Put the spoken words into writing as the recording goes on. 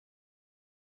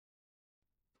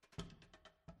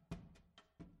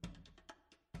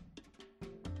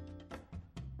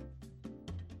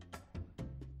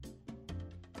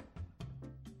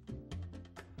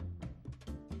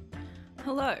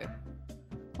Hello.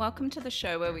 Welcome to the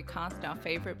show where we cast our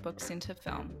favourite books into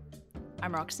film.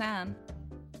 I'm Roxanne.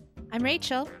 I'm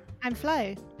Rachel. I'm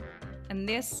Flo. And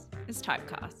this is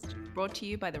Typecast, brought to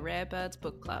you by the Rare Birds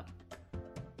Book Club.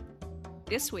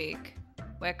 This week,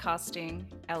 we're casting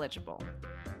Eligible.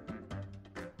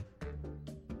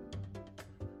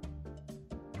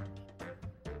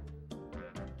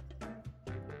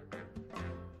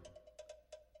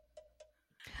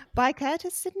 By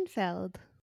Curtis Sittenfeld.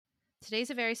 Today's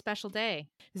a very special day.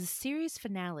 It's a series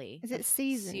finale. Is it of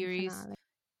season series? finale?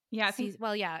 Yeah, I think.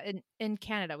 Well, yeah. In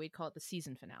Canada, we'd call it the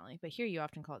season finale, but here you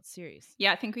often call it series.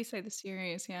 Yeah, I think we say the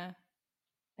series. Yeah.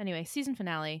 Anyway, season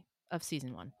finale of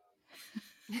season 1.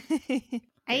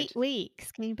 8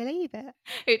 weeks. Can you believe it?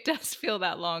 It does feel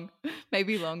that long.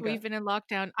 Maybe longer. We've been in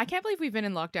lockdown. I can't believe we've been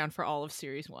in lockdown for all of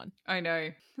series 1. I know.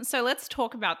 So let's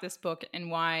talk about this book and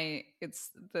why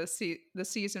it's the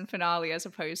season finale as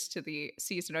opposed to the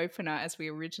season opener as we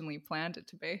originally planned it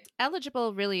to be.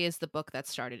 Eligible really is the book that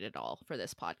started it all for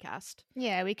this podcast.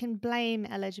 Yeah, we can blame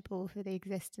Eligible for the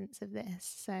existence of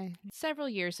this. So Several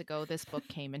years ago, this book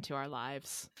came into our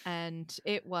lives, and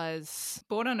it was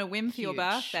Born on a whim for your huge.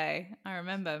 birthday, I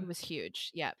remember. It was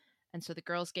huge. Yeah. And so the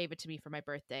girls gave it to me for my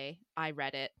birthday. I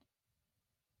read it,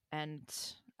 and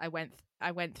I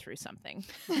went through something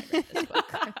when I read this book.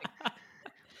 I think.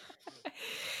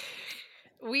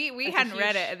 We It's a hadn't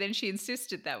read huge- it, and then she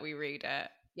insisted that we read it.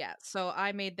 Yeah, so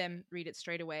I made them read it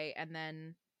straight away, and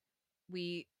then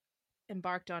we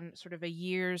embarked on sort of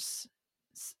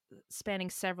spanning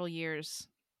several years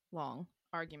long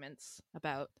arguments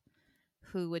about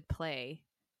who would play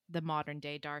the modern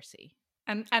day Darcy.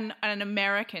 And an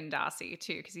American Darcy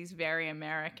too, because he's very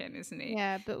American, isn't he?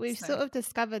 yeah, but we've So- sort of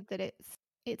discovered that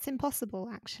it's impossible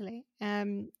actually.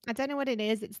 I don't know what it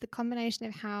is. It's the combination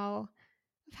of how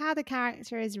the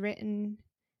character is written,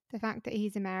 the fact that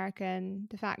he's American,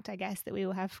 the fact I guess that we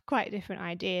all have quite different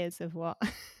ideas of what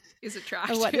Is of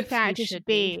attractive. what the character should should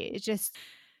be. It's just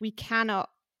we cannot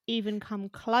even come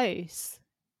close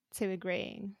to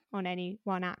agreeing on any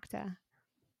one actor.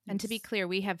 And to be clear,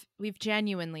 we've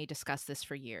genuinely discussed this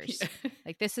for years. Yeah.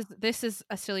 Like this is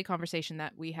a silly conversation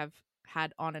that we have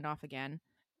had on and off again,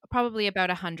 probably about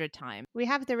 100 times. We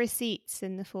have the receipts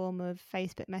in the form of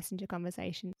Facebook Messenger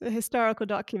conversations, the historical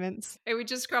documents. It would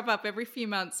just crop up every few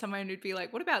months. Someone would be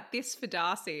like, "What about this for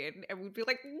Darcy?" And we'd be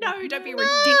like, "No, don't be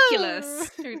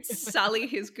ridiculous. Don't sully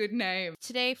his good name."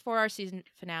 Today, for our season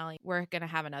finale, we're going to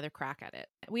have another crack at it.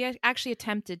 We actually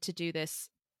attempted to do this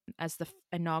as the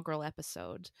inaugural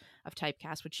episode of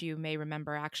Typecast, which you may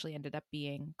remember actually ended up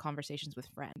being Conversations with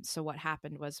Friends. So what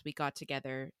happened was we got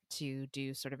together to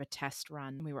do sort of a test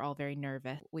run. We were all very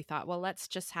nervous. We thought, well, let's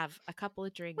just have a couple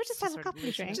of drinks. We'll just to have a sort couple of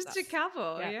loosen drinks. us Just a up.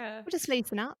 couple, Yeah. yeah. We'll just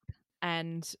loosen up.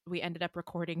 And we ended up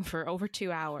recording for over 2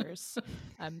 hours,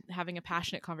 having a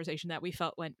passionate conversation that we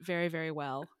felt went very, very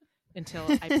well until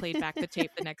I played back the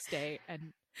tape the next day,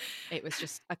 and it was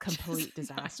just a complete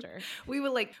disaster. We were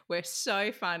like, "We're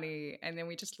so funny," and then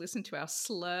we just listened to our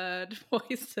slurred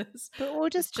voices. But we're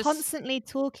just just- constantly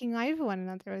talking over one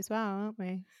another as well, aren't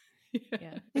we?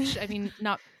 Yeah, which I mean,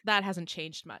 that hasn't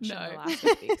changed much in No. the last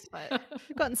 8 weeks, but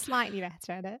We've gotten slightly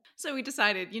better at it. So we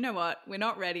decided, you know what? We're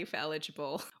not ready for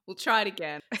Eligible. We'll try it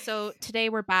again. so today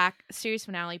we're back, series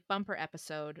finale, bumper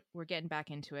episode. We're getting back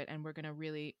into it, and we're gonna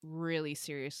really, really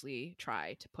seriously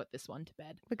try to put this one to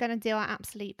bed. We're going to do our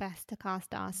absolute best to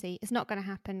cast Darcy. It's not going to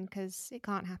happen because it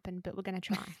can't happen, but we're going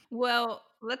to try. Well,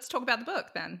 let's talk about the book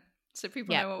then, so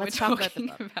people Yeah, know what let's we're talk about the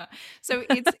talking book. about. So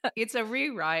it's a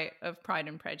rewrite of Pride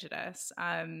and Prejudice.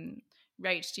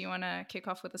 Rach, do you want to kick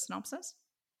off with a synopsis?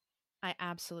 I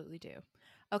absolutely do.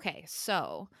 Okay,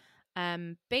 so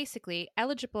basically,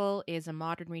 Eligible is a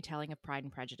modern retelling of Pride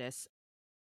and Prejudice.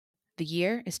 The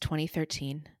year is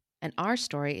 2013, and our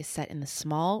story is set in the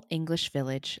small English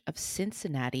village of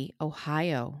Cincinnati,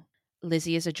 Ohio.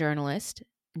 Lizzie is a journalist,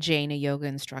 Jane a yoga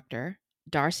instructor,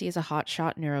 Darcy is a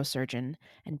hotshot neurosurgeon,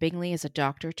 and Bingley is a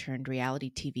doctor turned reality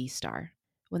TV star.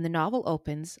 When the novel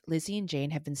opens, Lizzie and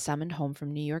Jane have been summoned home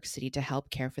from New York City to help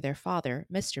care for their father,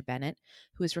 Mr. Bennet,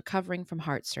 who is recovering from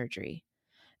heart surgery.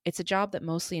 It's a job that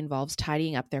mostly involves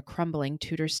tidying up their crumbling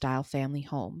Tudor-style family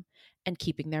home and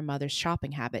keeping their mother's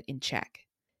shopping habit in check.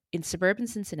 In suburban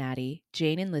Cincinnati,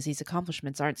 Jane and Lizzie's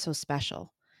accomplishments aren't so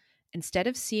special. Instead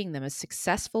of seeing them as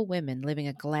successful women living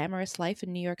a glamorous life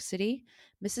in New York City,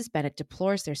 Mrs. Bennet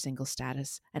deplores their single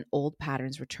status, and old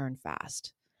patterns return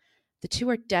fast. The two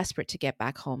are desperate to get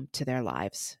back home to their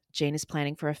lives. Jane is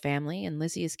planning for a family, and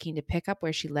Lizzie is keen to pick up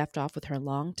where she left off with her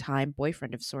long-time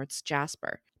boyfriend of sorts,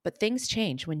 Jasper. But things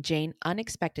change when Jane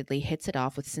unexpectedly hits it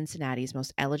off with Cincinnati's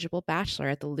most eligible bachelor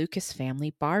at the Lucas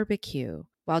family barbecue.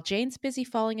 While Jane's busy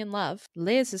falling in love,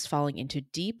 Liz is falling into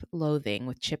deep loathing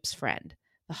with Chip's friend,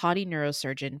 the haughty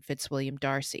neurosurgeon Fitzwilliam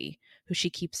Darcy, who she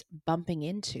keeps bumping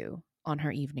into on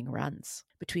her evening runs.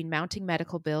 Between mounting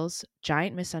medical bills,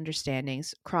 giant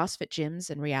misunderstandings, CrossFit gyms,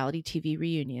 and reality TV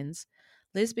reunions,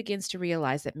 Liz begins to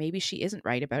realize that maybe she isn't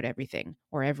right about everything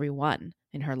or everyone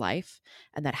in her life,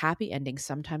 and that happy endings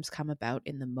sometimes come about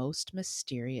in the most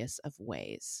mysterious of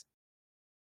ways.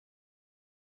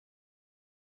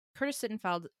 Curtis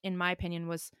Sittenfeld, in my opinion,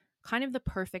 was kind of the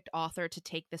perfect author to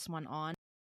take this one on.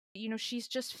 You know, she's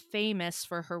just famous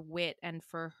for her wit and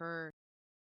for her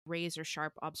razor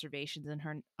sharp observations in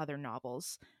her other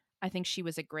novels. I think she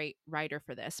was a great writer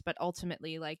for this, but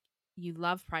ultimately, like, you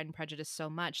love Pride and Prejudice so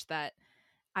much that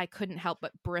I couldn't help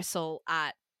but bristle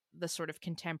at the sort of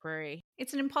contemporary.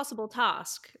 It's an impossible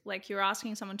task. Like, you're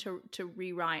asking someone to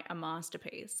rewrite a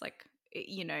masterpiece. Like,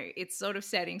 you know, it's sort of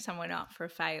setting someone up for a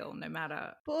fail no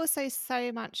matter. But also,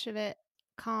 so much of it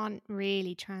can't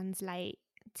really translate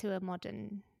to a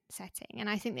modern setting. And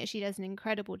I think that she does an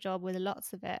incredible job with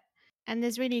lots of it. And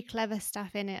there's really clever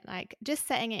stuff in it. Like, just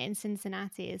setting it in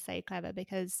Cincinnati is so clever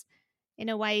because, in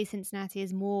a way, Cincinnati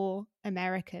is more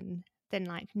American than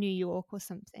like New York or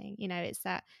something. You know, it's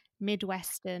that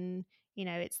Midwestern, you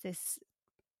know, it's this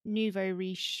nouveau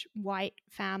riche white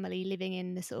family living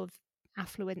in the sort of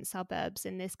affluent suburbs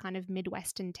in this kind of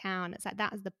Midwestern town. It's like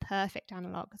that is the perfect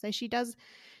analog. So she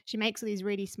makes all these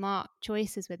really smart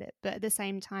choices with it, but at the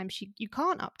same time, you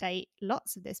can't update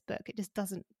lots of this book. It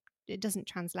doesn't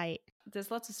translate.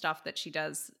 There's lots of stuff that she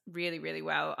does really, really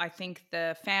well. I think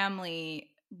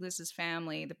Liz's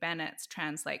family, the Bennets,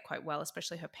 translate quite well,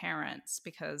 especially her parents,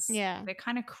 because they're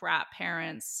kind of crap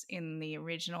parents in the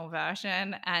original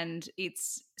version, and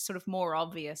it's sort of more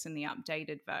obvious in the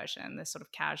updated version. They're sort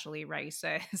of casually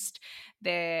racist,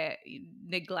 they're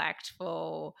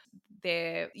neglectful,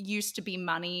 they're used to be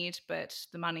moneyed, but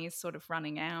the money is sort of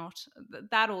running out.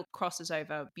 That all crosses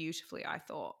over beautifully, I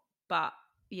thought. But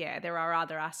yeah, there are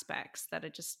other aspects that are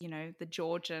just, you know, the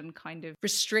Georgian kind of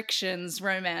restrictions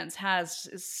romance has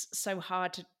is so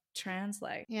hard to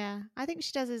translate. Yeah, I think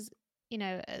she does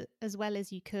as well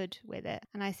as you could with it.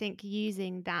 And I think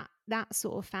using that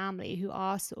sort of family who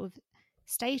are sort of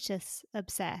status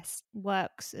obsessed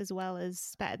works as well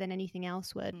as better than anything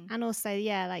else would. And also,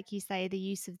 yeah, like you say, the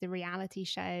use of the reality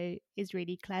show is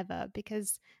really clever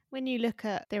because when you look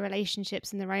at the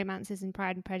relationships and the romances in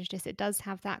Pride and Prejudice, it does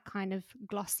have that kind of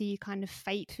glossy kind of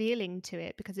fate feeling to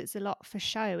it because it's a lot for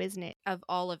show, isn't it? Of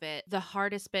all of it, the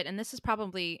hardest bit, and this is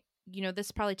probably, you know,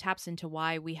 this probably taps into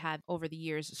why we have over the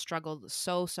years struggled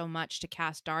so much to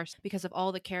cast Darcy, because of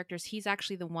all the characters. He's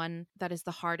actually the one that is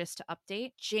the hardest to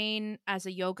update. Jane as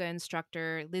a yoga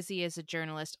instructor, Lizzie as a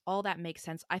journalist, all that makes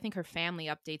sense. I think her family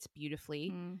updates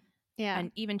beautifully. Yeah.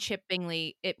 And even Chip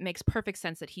Bingley, it makes perfect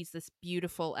sense that he's this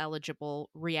beautiful,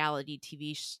 eligible reality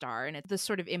TV star. And the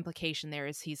sort of implication there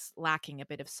is he's lacking a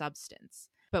bit of substance.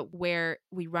 But where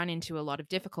we run into a lot of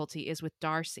difficulty is with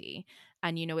Darcy.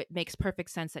 And, you know, it makes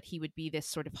perfect sense that he would be this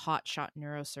sort of hotshot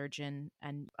neurosurgeon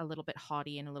and a little bit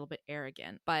haughty and a little bit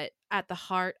arrogant. But at the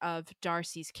heart of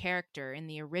Darcy's character in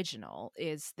the original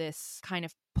is this kind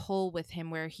of pull with him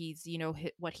where he's, you know,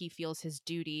 what he feels his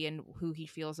duty and who he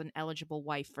feels an eligible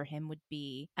wife for him would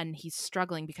be. And he's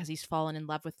struggling because he's fallen in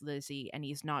love with Lizzie and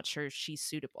he's not sure she's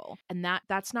suitable. And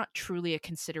that's not truly a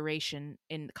consideration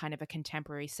in kind of a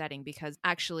contemporary setting, because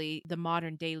actually the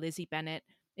modern day Lizzie Bennet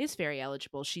is very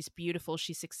eligible. She's beautiful,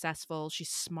 she's successful, she's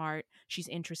smart, she's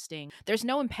interesting. There's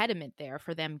no impediment there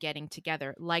for them getting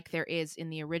together like there is in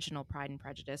the original Pride and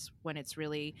Prejudice, when it's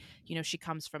really, you know, she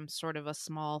comes from sort of a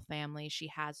small family, she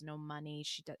has no money,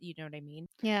 you know what I mean?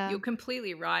 Yeah. You're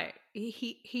completely right.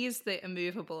 He is the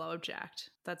immovable object.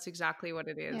 That's exactly what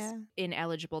it is. Yeah.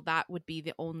 Ineligible, that would be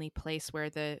the only place where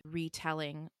the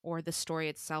retelling or the story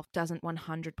itself doesn't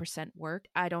 100% work.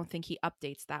 I don't think he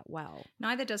updates that well.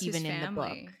 Neither does even his family. In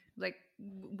the book. Like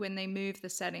when they move the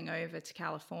setting over to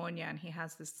California and he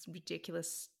has this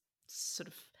ridiculous sort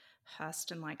of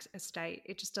Hurston-like estate,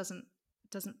 it just doesn't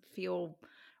feel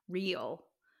real.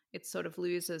 It sort of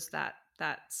loses that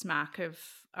smack of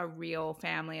a real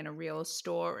family and a real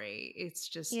story. It's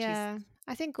just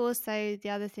I think also the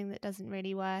other thing that doesn't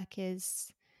really work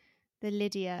is the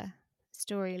Lydia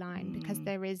storyline, because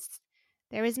there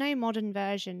is no modern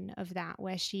version of that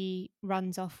where she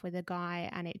runs off with a guy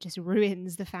and it just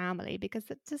ruins the family, because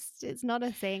it's not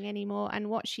a thing anymore. And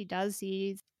what she does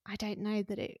use, I don't know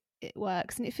that it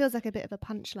works, and it feels like a bit of a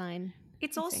punchline.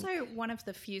 It's also one of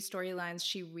the few storylines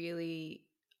she really,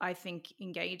 I think,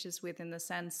 engages with, in the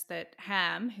sense that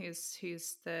Ham,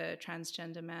 who's the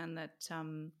transgender man that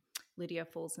Lydia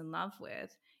falls in love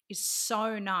with, is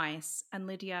so nice and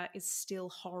Lydia is still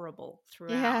horrible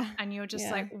throughout. Yeah. And you're just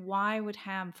like, why would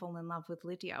Ham fall in love with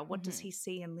Lydia? What does he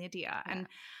see in Lydia? Yeah. And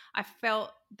I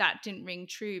felt that didn't ring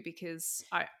true because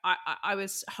I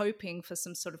was hoping for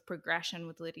some sort of progression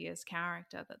with Lydia's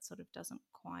character that sort of doesn't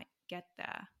quite get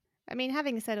there. I mean,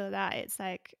 having said all that, it's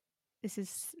like, this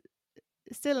is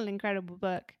still an incredible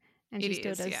book. And she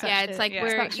still does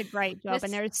such a great job.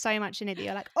 And there is so much in it that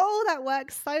you're like, oh, that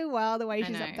works so well, the way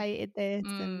she's updated this.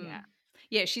 And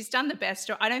yeah, she's done the best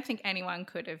job. I don't think anyone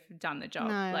could have done the job.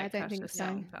 No, I don't think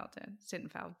so.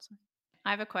 Sittenfeld.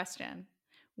 I have a question.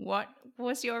 What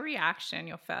was your reaction,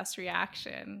 your first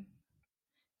reaction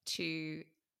to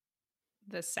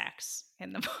the sex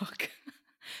in the book?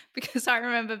 Because I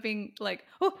remember being like,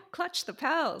 oh, clutch the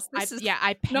pearls.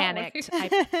 I panicked.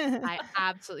 I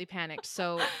absolutely panicked.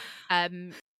 So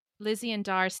Lizzie and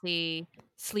Darcy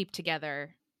sleep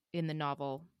together in the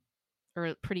novel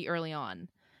pretty early on.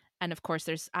 And of course,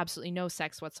 there's absolutely no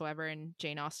sex whatsoever in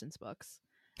Jane Austen's books.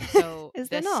 So is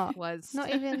there not?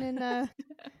 Not even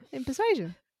in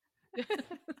Persuasion?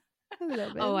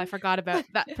 Oh, I forgot about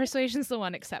that. Persuasion's the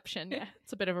one exception. Yeah,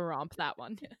 it's a bit of a romp, that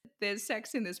one. There's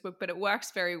sex in this book, but it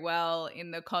works very well in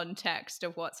the context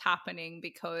of what's happening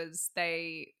because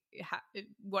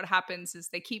what happens is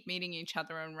they keep meeting each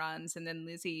other on runs, and then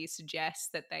Lizzie suggests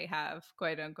that they have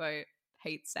quote unquote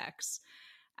hate sex.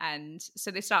 And so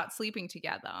they start sleeping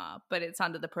together, but it's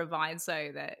under the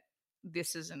proviso that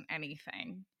this isn't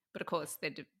anything. But of course,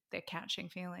 they're catching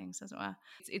feelings, as it were.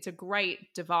 It's a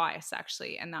great device,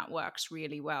 actually, and that works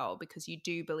really well because you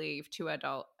do believe two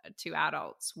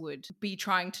adults would be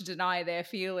trying to deny their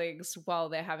feelings while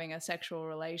they're having a sexual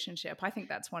relationship. I think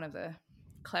that's one of the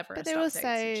cleverest.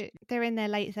 But they're in their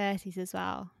late 30s as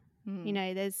well. You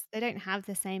know, they don't have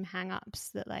the same hang-ups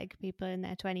that like people in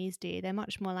their 20s do. They're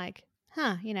much more like,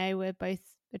 you know, we're both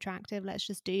attractive. Let's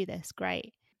just do this.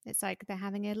 Great. It's like they're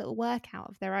having a little workout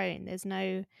of their own. There's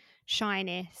no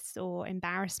shyness or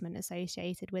embarrassment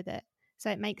associated with it.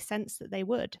 So it makes sense that they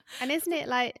would. And isn't it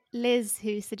like Liz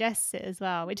who suggests it as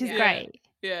well, which is great.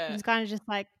 Yeah. It's kind of just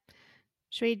like,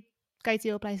 should we go to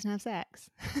your place and have sex?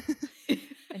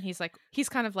 And he's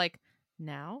kind of like,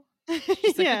 now?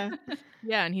 Yeah.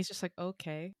 Yeah, and he's just like,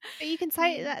 okay. But you can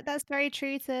say that's very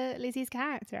true to Lizzie's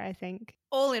character, I think.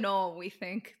 All in all, we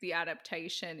think the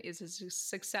adaptation is as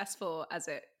successful as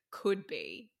it could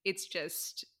be.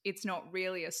 It's not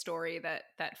really a story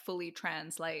that fully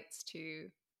translates to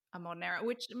a modern era,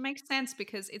 which makes sense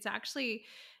because it's actually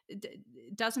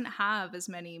doesn't have as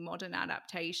many modern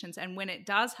adaptations, and when it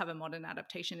does have a modern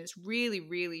adaptation, it's really,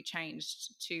 really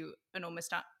changed to an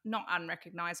almost not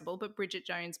unrecognizable, but Bridget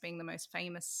Jones being the most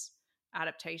famous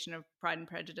adaptation of Pride and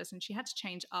Prejudice, and she had to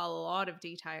change a lot of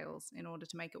details in order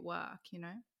to make it work, you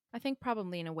know? I think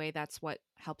probably in a way that's what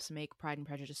helps make Pride and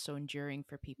Prejudice so enduring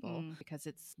for people, because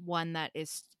it's one that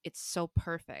it's so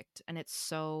perfect and it's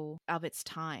so of its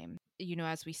time. You know,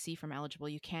 as we see from Eligible,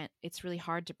 it's really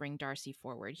hard to bring Darcy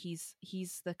forward. He's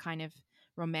the kind of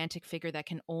romantic figure that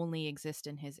can only exist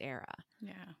in his era.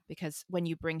 Yeah. Because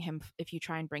if you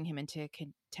try and bring him into a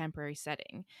contemporary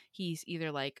setting, he's either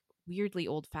like weirdly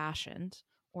old-fashioned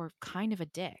or kind of a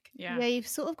dick. Yeah, you've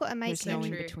sort of got to make him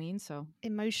in between, so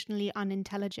emotionally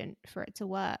unintelligent for it to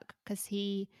work, because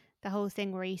the whole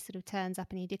thing where he sort of turns up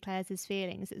and he declares his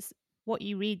feelings, it's what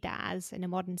you read that as in a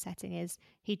modern setting is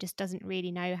he just doesn't really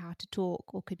know how to talk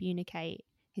or communicate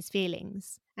his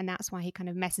feelings, and that's why he kind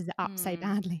of messes it up so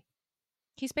badly.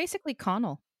 He's basically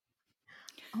Connell.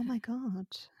 Oh my god.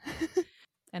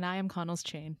 And I am Connell's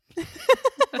chain.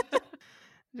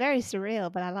 Very surreal,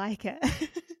 but I like it.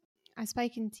 I've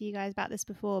spoken to you guys about this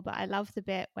before, but I love the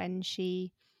bit when Jane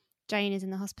is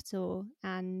in the hospital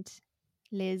and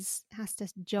Liz has to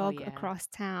jog across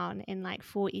town in like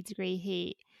 40-degree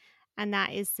heat. And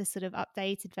that is the sort of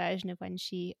updated version of when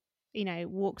she, you know,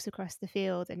 walks across the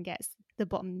field and gets the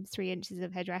bottom 3 inches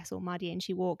of her dress all muddy, and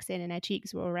she walks in and her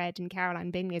cheeks are all red, and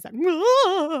Caroline Bingley is like,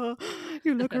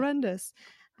 you look horrendous.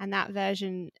 And that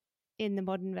version, in the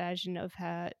modern version of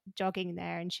her jogging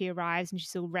there, and she arrives and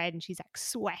she's all red and she's like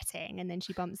sweating, and then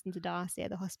she bumps into Darcy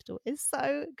at the hospital, is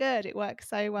so good. It works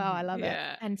so well. I love it.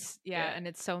 And and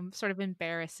it's so sort of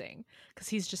embarrassing because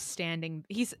he's just standing.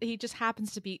 He just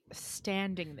happens to be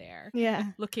standing there,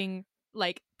 looking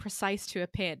like precise to a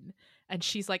pin, and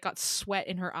she's like got sweat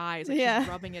in her eyes, like she's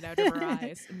rubbing it out of her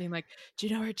eyes and being like, do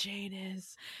you know where Jane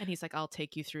is? And he's like, I'll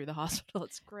take you through the hospital.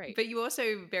 It's great. But you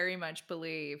also very much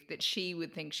believe that she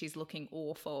would think she's looking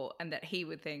awful and that he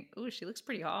would think, oh, she looks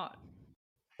pretty hot.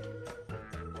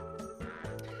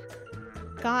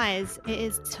 Guys, it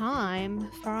is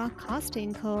time for our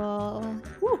casting call.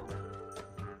 Woo.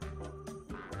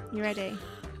 You ready?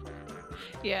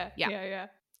 Yeah.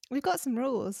 We've got some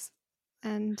rules,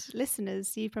 and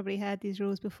listeners, you've probably heard these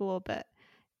rules before, but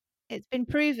it's been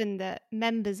proven that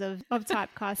members of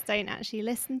Typecast don't actually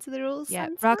listen to the rules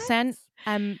sometimes. Roxanne,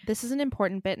 this is an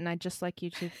important bit, and I'd just like you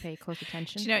to pay close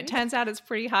attention. Do you know, it turns out it's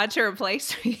pretty hard to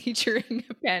replace me during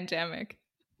a pandemic.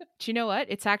 Do you know what?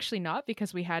 It's actually not,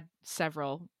 because we had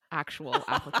several actual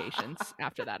applications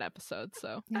after that episode.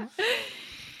 So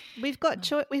we've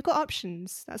got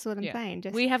options. That's what I'm saying.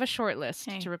 We have a short list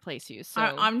to replace you. So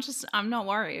I'm not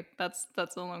worried. That's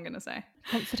all I'm going to say.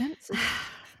 Confidence.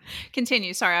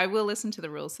 Continue. Sorry, I will listen to the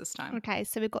rules this time. Okay,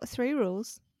 so we've got 3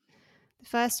 rules. The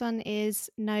first one is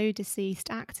no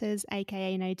deceased actors,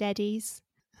 aka no deadies.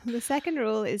 The second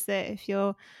rule is that if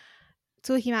you're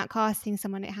talking about casting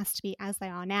someone, it has to be as they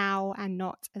are now and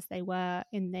not as they were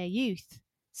in their youth.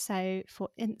 So, for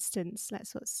instance,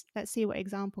 let's see what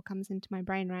example comes into my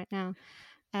brain right now.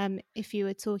 If you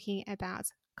were talking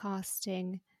about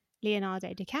casting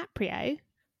Leonardo DiCaprio,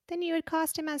 then you would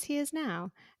cast him as he is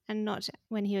now, and not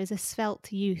when he was a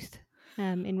svelte youth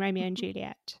in Romeo and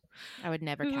Juliet. I would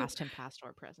never cast him past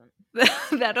or present.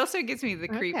 That also gives me the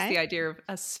creeps, the idea of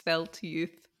a svelte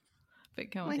youth. But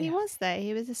go on. Well, he was, though.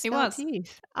 He was a svelte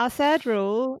youth. Our third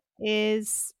rule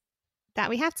is that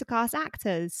we have to cast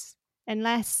actors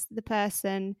unless the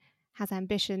person has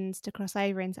ambitions to cross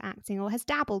over into acting or has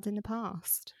dabbled in the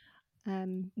past.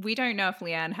 We don't know if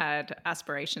Leanne had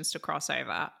aspirations to cross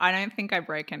over. I don't think I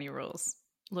broke any rules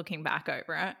looking back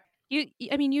over it.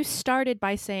 You started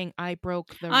by saying I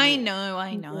broke the rule. I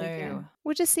know.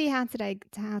 We'll just see how today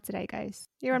goes.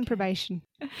 You're on probation.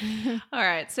 All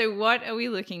right. So what are we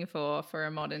looking for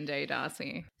a modern day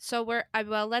Darcy? So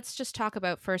let's just talk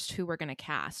about first who we're going to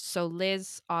cast. So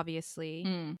Liz,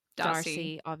 obviously.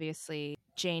 Darcy, obviously.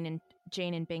 Jane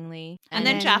and Bingley. And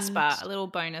then Jasper, a little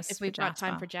bonus if we've got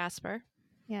time for Jasper.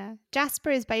 Yeah. Jasper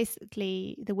is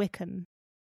basically the Wickham.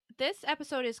 This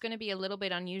episode is going to be a little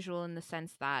bit unusual in the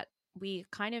sense that we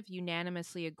kind of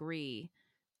unanimously agree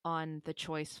on the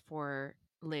choice for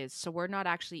Liz. So we're not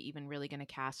actually even really going to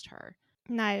cast her.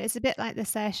 No, it's a bit like the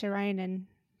Saoirse Ronan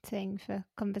thing for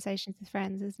Conversations with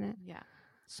Friends, isn't it? Yeah.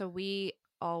 So we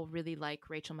all really like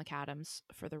Rachel McAdams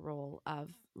for the role of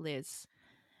Liz.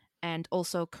 And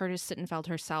also Curtis Sittenfeld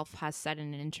herself has said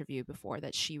in an interview before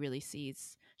that she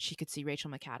could see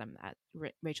Rachel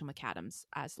McAdams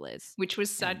as Liz, which was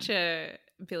such a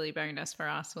Billy bonus for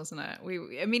us, wasn't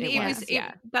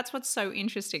it? That's what's so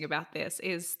interesting about this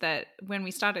is that when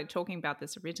we started talking about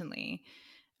this originally,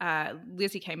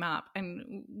 Lizzie came up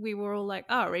and we were all like,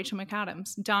 "Oh, Rachel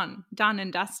McAdams, done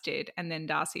and dusted." And then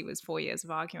Darcy was 4 years of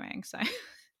arguing. So.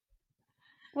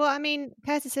 Well, I mean,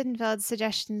 Curtis Sittenfeld's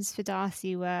suggestions for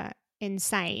Darcy were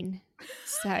insane.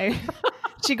 So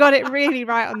she got it really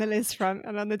right on the Liz front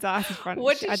and on the Darcy front.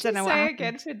 What did she say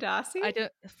again for Darcy?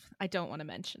 I don't want to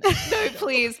mention it. No,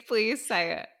 please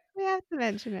say it. We have to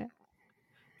mention it.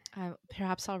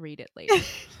 Perhaps I'll read it later.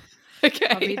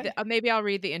 Okay. Maybe I'll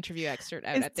read the interview excerpt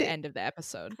out at the end of the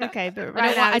episode. Okay, but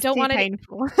right now I don't want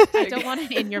painful. I don't want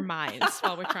it in your minds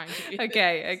while we're trying to do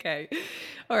Okay.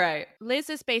 All right.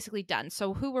 Liz is basically done.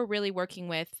 So who we're really working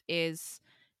with is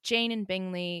Jane and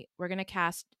Bingley. We're going to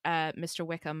cast Mr.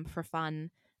 Wickham for fun.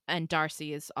 And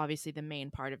Darcy is obviously the main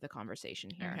part of the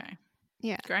conversation here. Okay.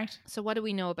 Yeah. Great. So what do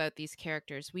we know about these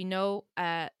characters? We know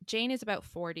Jane is about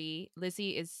 40.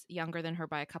 Lizzie is younger than her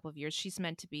by a couple of years. She's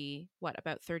meant to be,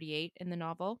 about 38 in the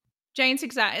novel? Jane's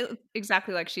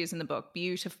exactly like she is in the book.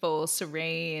 Beautiful,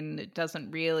 serene, doesn't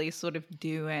really sort of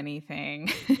do anything.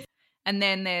 And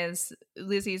then there's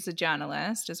Lizzie's a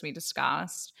journalist, as we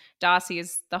discussed. Darcy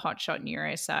is the hotshot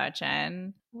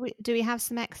neurosurgeon. Do we have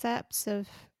some excerpts of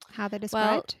how they're described?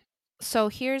 Well, so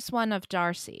here's one of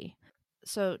Darcy.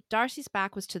 So Darcy's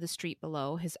back was to the street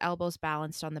below, his elbows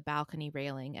balanced on the balcony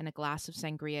railing and a glass of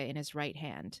sangria in his right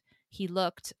hand. He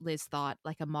looked, Liz thought,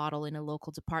 like a model in a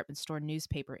local department store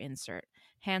newspaper insert.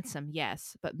 Handsome,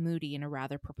 yes, but moody in a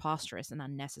rather preposterous and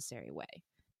unnecessary way.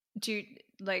 Do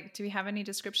we have any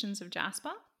descriptions of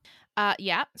Jasper?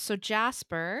 Yeah. So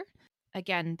Jasper,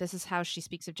 again, this is how she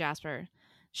speaks of Jasper.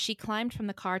 She climbed from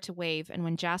the car to wave, and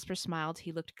when Jasper smiled,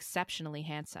 he looked exceptionally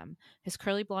handsome. His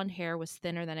curly blonde hair was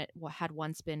thinner than it had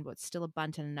once been, but still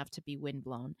abundant enough to be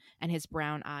windblown, and his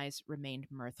brown eyes remained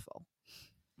mirthful.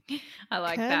 I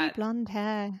like curly that. Blonde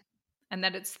hair. And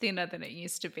that it's thinner than it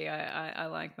used to be. I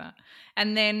like that.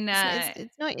 And then...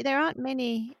 it's not. There aren't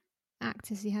many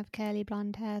actors who have curly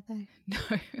blonde hair, though.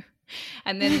 No.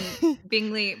 And then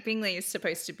Bingley is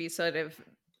supposed to be sort of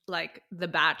like the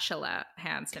Bachelor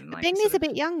handsome. Like Bingley's a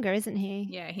bit younger, isn't he?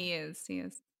 Yeah, he is.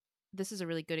 This is a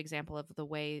really good example of the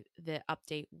way the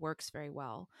update works very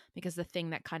well, because the thing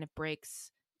that kind of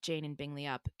breaks Jane and Bingley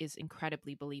up is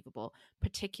incredibly believable,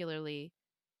 particularly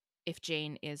if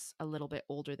Jane is a little bit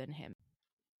older than him.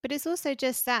 But it's also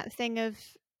just that thing of,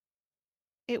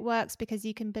 it works because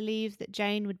you can believe that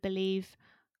Jane would believe,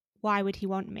 why would he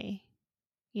want me?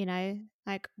 You know,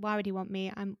 like, why would he want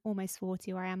me? I'm almost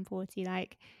 40, or I am 40.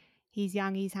 Like, he's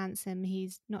young, he's handsome,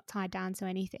 he's not tied down to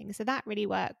anything. So that really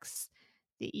works,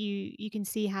 that you can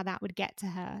see how that would get to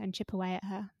her and chip away at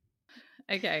her.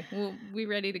 Okay, well, we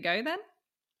ready to go then?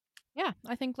 Yeah,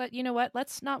 I think you know what?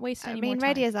 Let's not waste any more time.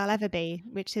 Ready as I'll ever be,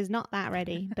 which is not that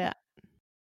ready, but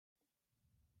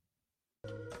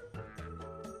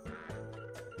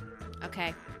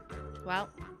okay. Well,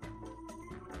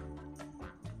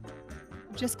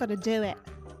 just got to do it.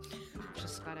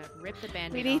 Just got to rip the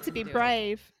band-aid We need to be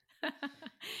brave.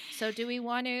 So do we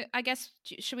want to, I guess,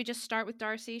 should we just start with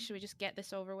Darcy? Should we just get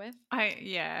this over with? I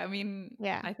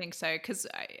think so, because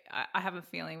I have a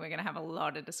feeling we're going to have a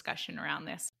lot of discussion around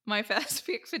this. My first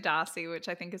pick for Darcy, which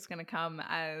I think is going to come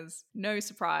as no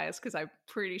surprise, because I'm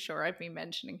pretty sure I've been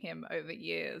mentioning him over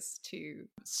years to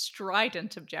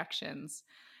strident objections,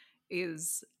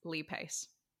 is Lee Pace.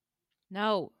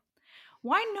 No.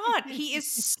 Why not?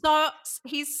 He's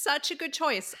such a good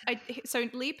choice. So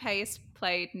Lee Pace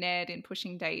played Ned in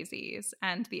Pushing Daisies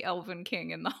and the Elven King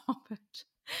in The Hobbit.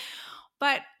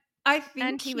 But I think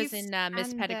and he was in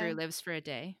Miss Pettigrew Lives for a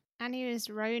Day. And he was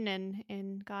Ronan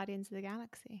in Guardians of the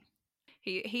Galaxy.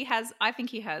 He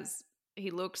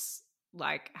looks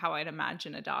like how I'd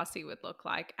imagine a Darcy would look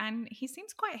like, and he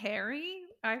seems quite hairy.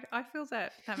 I feel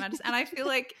that matters, and I feel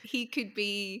like he could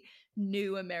be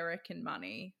new American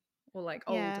money. Or like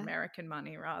old American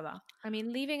money, rather. I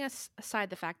mean, leaving aside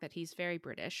the fact that he's very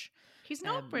British. He's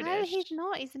not British. No, he's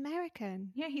not. He's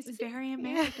American. Yeah, he's very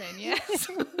American, yes.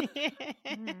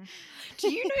 Do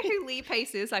you know who Lee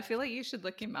Pace is? I feel like you should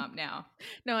look him up now.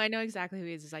 No, I know exactly who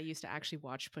he is. I used to actually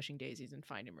watch Pushing Daisies and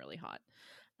find him really hot.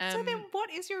 So then what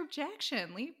is your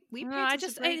objection? Lee Pace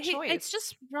is a great choice. It's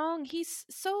just wrong. He's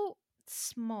so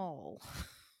small.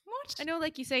 What? I know,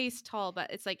 like you say he's tall, but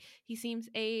it's like he seems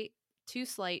too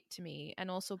slight to me,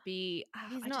 and also B,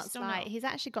 he's not slight. He's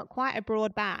actually got quite a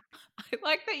broad back. I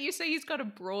like that you say he's got a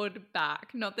broad back,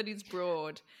 not that he's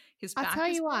broad. His back. I'll tell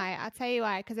you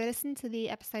why, because I listened to the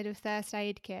episode of First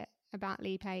Aid Kit about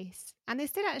Lee Pace, and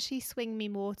this did actually swing me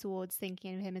more towards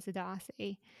thinking of him as a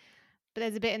Darcy. But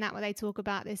there's a bit in that where they talk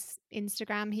about this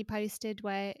Instagram he posted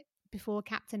where before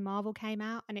Captain Marvel came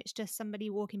out, and it's just somebody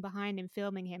walking behind him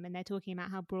filming him, and they're talking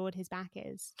about how broad his back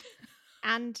is.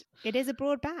 And it is a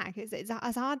broad back. It's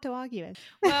hard to argue with.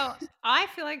 Well, I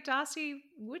feel like Darcy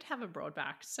would have a broad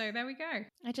back. So there we go.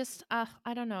 I just,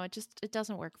 I don't know. It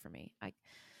doesn't work for me.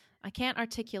 I can't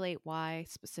articulate why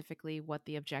specifically what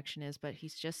the objection is, but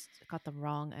he's just got the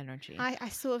wrong energy. I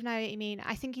sort of know what you mean.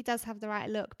 I think he does have the right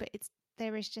look, but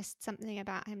there is just something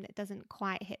about him that doesn't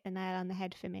quite hit the nail on the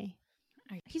head for me.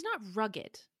 He's not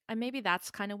rugged. And maybe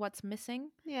that's kind of what's missing.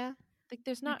 Yeah. Like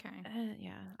there's not,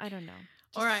 I don't know.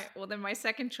 All right. Well, then my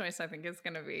second choice, I think, is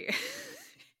going to be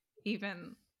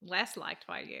even less liked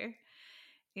by you.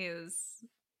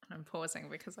 I'm pausing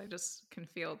because I just can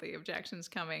feel the objections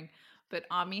coming. But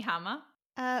Armie Hammer.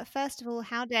 First of all,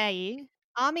 how dare you?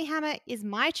 Armie Hammer is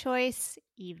my choice.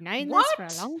 You've known this for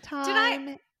a long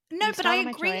time. No, but I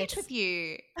agreed with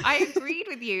you. I agreed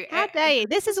with you. How dare you?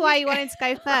 This is why you wanted to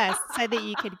go first, so that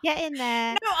you could get in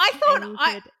there. No, I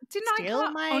thought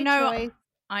steal my choice.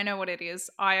 I know what it is.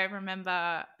 I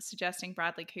remember suggesting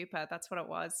Bradley Cooper. That's what it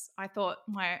was. I thought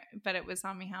but it was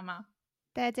Armie Hammer.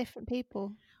 They're different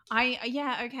people.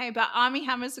 Okay, but Armie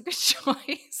Hammer's a good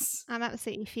choice. I'm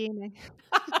absolutely fuming.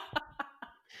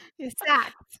 You're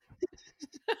sacked.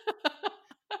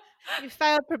 You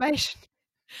failed probation.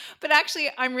 But actually,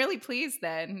 I'm really pleased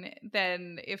then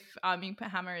if Armie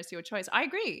Hammer is your choice. I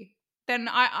agree. Then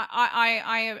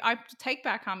I take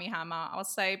back Armie Hammer. I'll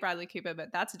say Bradley Cooper,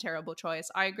 but that's a terrible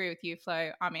choice. I agree with you,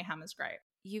 Flo. Armie Hammer's great.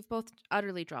 You've both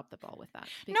utterly dropped the ball with that.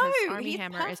 Because Armie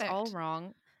Hammer perfect. Is all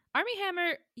wrong.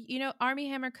 Armie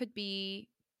Hammer could be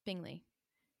Bingley.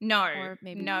 No, or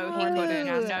maybe he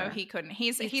couldn't. No, he couldn't.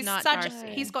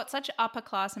 He's got such upper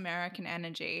class American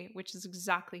energy, which is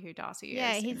exactly who Darcy is.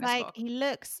 Yeah, he's like book. He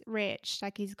looks rich,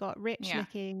 like he's got rich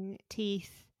looking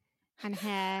teeth and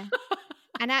hair.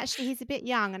 And actually, he's a bit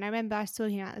young. And I remember I was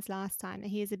talking about this last time that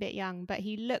he is a bit young, but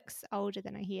he looks older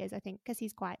than he is. I think because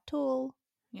he's quite tall.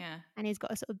 Yeah, and he's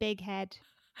got a sort of big head.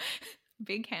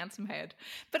 Big handsome head,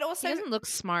 but also he doesn't look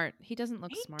smart. He doesn't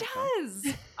look smart. He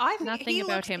does. I think nothing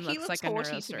about him looks like a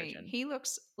neurosurgeon. He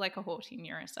looks like a haughty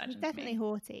neurosurgeon. He's definitely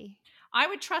haughty. I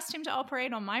would trust him to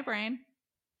operate on my brain.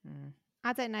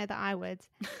 I don't know that I would,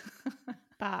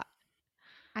 but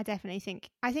I definitely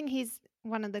think. I think he's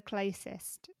one of the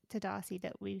closest to Darcy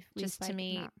that we've just to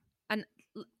me about. And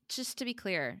just to be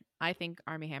clear, I think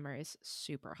Armie Hammer is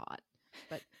super hot,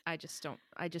 but I just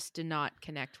do not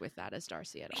connect with that as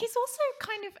Darcy at all. He's also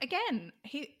kind of, again,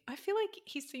 I feel like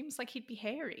he seems like he'd be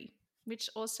hairy, which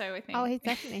also I think. Oh, he's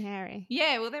definitely hairy.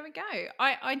 Yeah, well, there we go.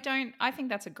 I think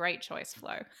that's a great choice,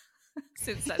 Flo,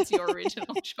 since that's your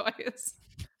original choice.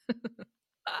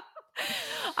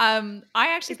 I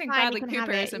actually think Bradley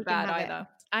Cooper isn't bad either.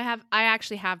 I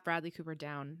actually have Bradley Cooper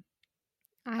down.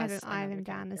 I have him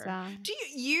down as well.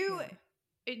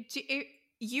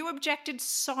 You objected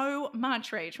so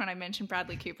much, Rach, when I mentioned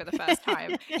Bradley Cooper the first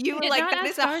time. You were like, that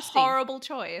is a horrible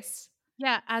choice.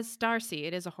 Yeah, as Darcy,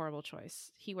 it is a horrible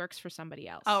choice. He works for somebody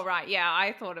else. Oh, right. Yeah,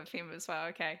 I thought of him as well.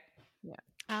 Okay. Yeah.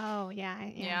 Oh, yeah.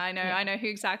 I know. Yeah. I know who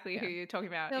you're talking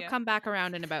about. He'll come back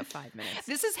around in about 5 minutes.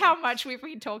 This is how much we've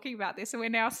been talking about this, and we're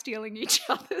now stealing each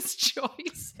other's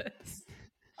choices.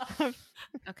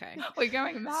 Okay. We're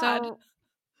going mad. So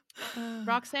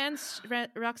Roxanne's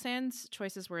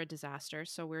choices were a disaster,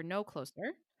 so we're no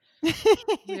closer.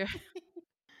 The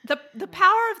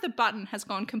power of the button has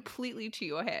gone completely to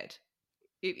your head.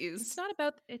 It is. It's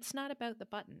not about the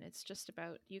button. It's just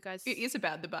about you guys. It is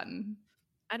about the button.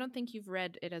 I don't think you've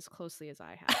read it as closely as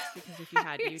I have, because if you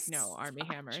had, you'd know Armie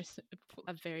Hammer is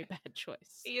a very bad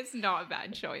choice. He is not a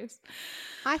bad choice.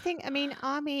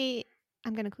 Armie,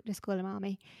 I'm going to just call him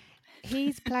Armie.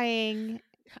 He's playing...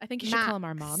 I think you should call him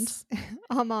Armand.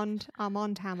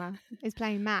 Armand Hammer is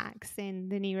playing Max in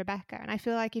The New Rebecca. And I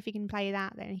feel like if he can play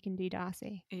that, then he can do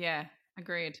Darcy. Yeah,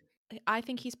 agreed. I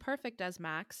think he's perfect as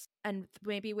Max. And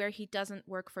maybe where he doesn't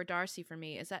work for Darcy for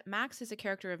me is that Max is a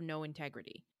character of no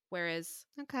integrity. Whereas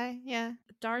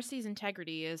Darcy's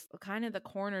integrity is kind of the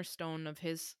cornerstone of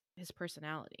his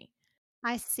personality.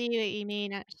 I see what you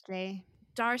mean, actually.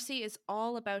 Darcy is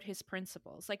all about his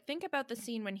principles. Like, think about the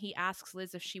scene when he asks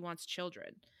Liz if she wants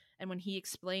children and when he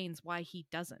explains why he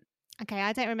doesn't. Okay,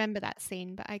 I don't remember that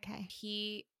scene, but okay.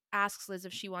 He asks Liz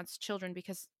if she wants children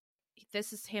because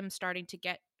this is him starting to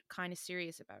get kind of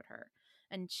serious about her.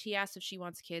 And she asks if she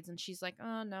wants kids, and she's like,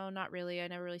 oh, no, not really. I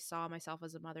never really saw myself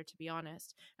as a mother, to be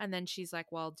honest. And then she's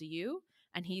like, well, do you?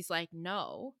 And he's like,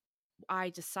 no. I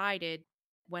decided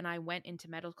when I went into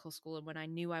medical school and when I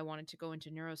knew I wanted to go into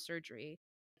neurosurgery,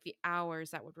 the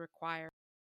hours that would require,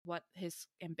 what his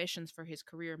ambitions for his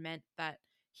career meant that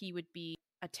he would be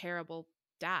a terrible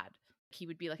dad. He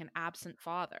would be like an absent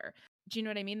father. Do you know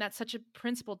what I mean? That's such a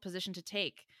principled position to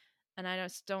take. And I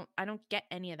don't get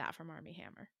any of that from Armie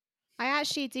Hammer. I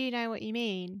actually do know what you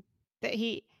mean. That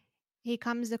he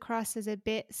comes across as a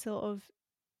bit sort of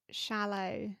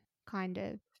shallow, kind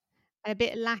of, a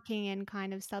bit lacking in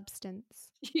kind of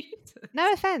substance.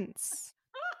 No offense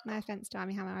to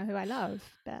Armie Hammer, who I love,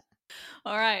 but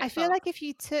all right. I feel like if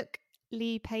you took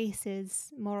Lee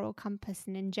Pace's moral compass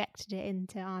and injected it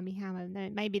into Armie Hammer,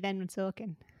 then we're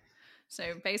talking.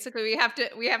 So basically, we have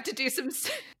to do some.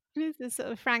 This is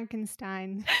sort of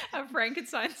Frankenstein. A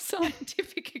Frankenstein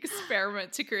scientific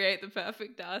experiment to create the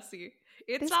perfect Darcy.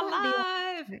 It's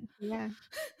alive! Yeah.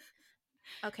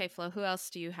 Okay, Flo, who else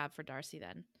do you have for Darcy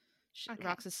then? Okay.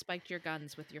 Rox has spiked your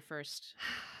guns with your first.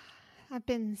 I've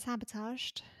been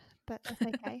sabotaged, but that's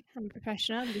okay. I'm a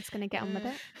professional. I'm just going to get on with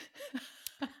it.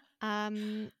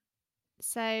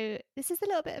 So this is a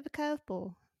little bit of a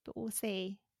curveball, but we'll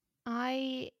see.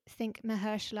 I think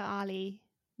Mahershala Ali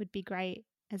would be great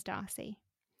as Darcy.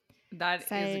 That is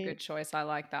a good choice. I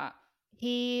like that.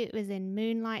 He was in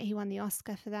Moonlight. He won the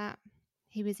Oscar for that.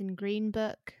 He was in Green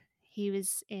Book. He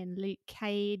was in Luke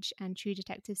Cage and True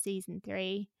Detective Season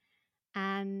 3.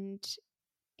 And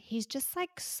he's just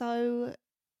like so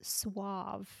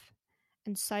suave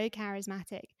and so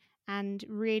charismatic and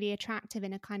really attractive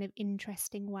in a kind of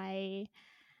interesting way.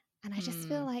 And I just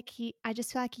feel like he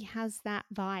has that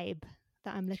vibe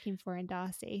that I'm looking for in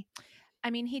Darcy. I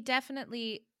mean, he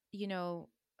definitely,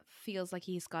 feels like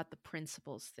he's got the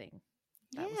principles thing.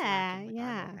 That was lacking with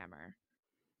Armie Hammer.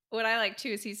 What I like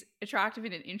too is he's attractive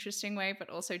in an interesting way, but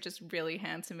also just really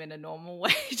handsome in a normal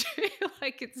way too.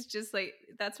 Like, it's just like,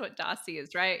 that's what Darcy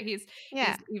is, right? He's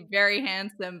very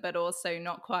handsome, but also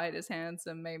not quite as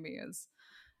handsome maybe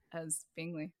as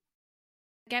Bingley.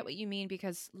 I get what you mean,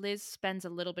 because Liz spends a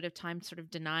little bit of time sort of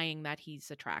denying that he's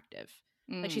attractive.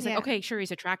 Like, she's like, okay, sure,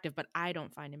 he's attractive, but I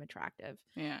don't find him attractive.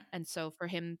 Yeah. And so for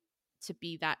him to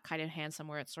be that kind of handsome,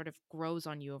 where it sort of grows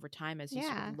on you over time as you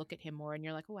sort of look at him more and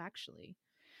you're like, oh, actually.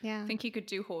 Yeah. I think he could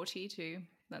do haughty too.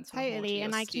 That's totally.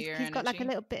 And like he's got like a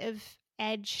little bit of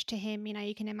edge to him.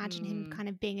 You can imagine him kind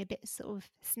of being a bit sort of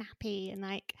snappy, and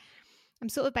like I'm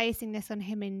sort of basing this on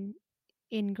him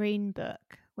in Green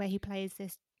Book, where he plays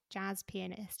this jazz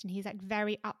pianist, and he's like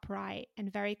very upright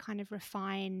and very kind of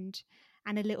refined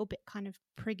and a little bit kind of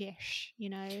priggish, you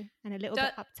know, and a little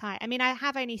bit uptight. I mean, I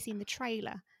have only seen the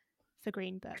trailer for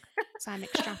Green Book, so I'm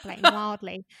extrapolating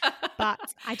wildly, but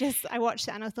I watched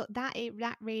it and I thought that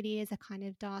really is a kind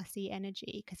of Darcy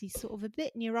energy, because he's sort of a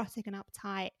bit neurotic and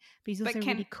uptight, but he's also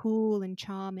really cool and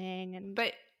charming. And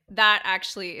but that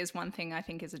actually is one thing I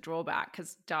think is a drawback,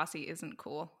 because Darcy isn't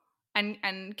cool. And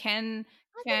Ken,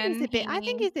 I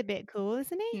think he's a bit cool,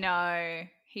 isn't he? No,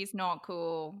 he's not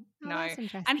cool. No, that's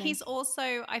interesting. And he's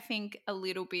also, I think, a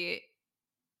little bit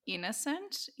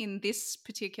innocent in this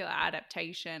particular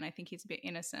adaptation. I think he's a bit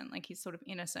innocent. Like, he's sort of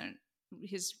innocent.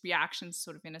 His reaction's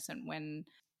sort of innocent when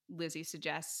Lizzie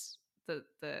suggests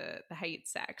the hate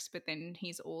sex, but then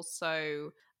he's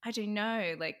also, I don't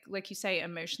know, like you say,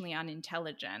 emotionally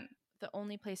unintelligent. The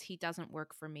only place he doesn't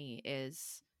work for me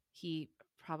is he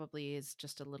probably is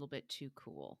just a little bit too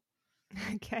cool.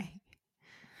 Okay.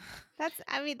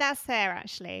 That's fair,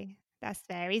 actually. That's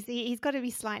fair. He's got to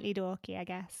be slightly dorky, I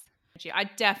guess. I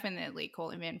definitely call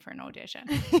him in for an audition.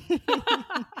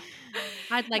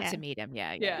 I'd like to meet him.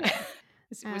 Yeah.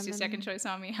 Was your second choice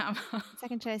Armie Hammer?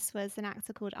 Second choice was an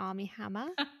actor called Armie Hammer.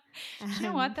 You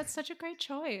know what? That's such a great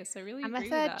choice. I really agree with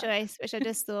that. And my third choice, which I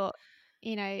just thought,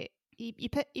 you know, you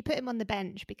put him on the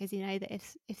bench because you know that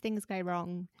if things go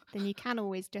wrong, then you can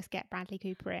always just get Bradley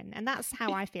Cooper in, and that's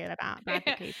how I feel about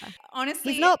Bradley Cooper.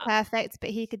 Honestly, he's not perfect, but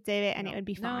he could do it, and it would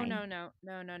be fine. No.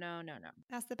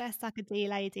 That's the best I could do,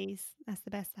 ladies. That's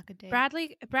the best I could do.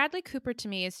 Bradley Cooper to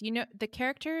me is, you know, the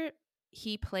character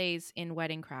he plays in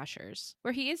Wedding Crashers,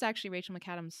 where he is actually Rachel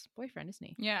McAdams' boyfriend, isn't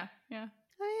he? Yeah.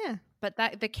 Oh yeah. But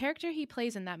the character he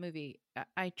plays in that movie,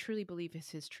 I truly believe is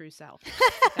his true self.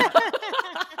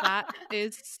 That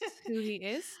is who he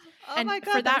is. Oh and my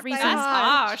God, for that reason, that's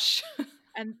harsh.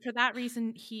 And for that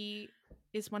reason, he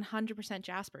is 100%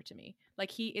 Jasper to me.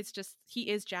 Like, he is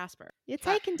Jasper. You're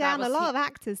taking down a lot of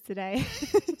actors today.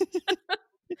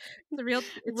 It's a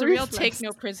real take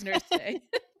no prisoners today.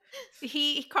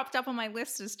 He cropped up on my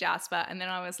list as Jasper, and then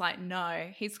I was like, no,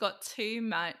 he's got too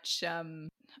much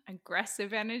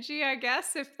aggressive energy, I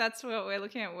guess, if that's what we're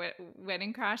looking at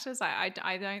Wedding Crashers.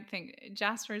 I don't think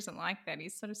Jasper isn't like that.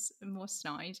 He's sort of more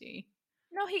snidey.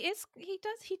 No, he is. He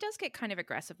does get kind of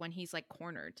aggressive when he's like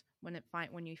cornered.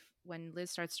 When Liz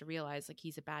starts to realize like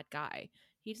he's a bad guy,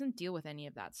 he doesn't deal with any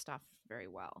of that stuff very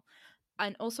well.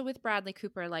 And also with Bradley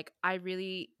Cooper, like I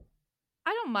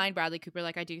don't mind Bradley Cooper.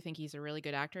 Like, I do think he's a really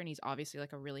good actor, and he's obviously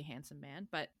like a really handsome man.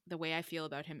 But the way I feel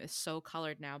about him is so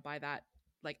colored now by that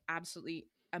like absolutely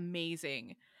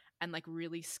amazing and like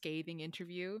really scathing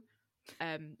interview,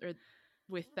 or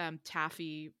with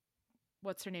Taffy,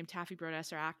 what's her name, Taffy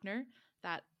Brodesser-Akner,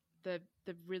 that the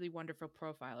really wonderful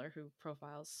profiler who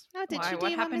profiles. Oh, did she do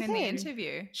what happened in the him?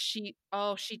 interview?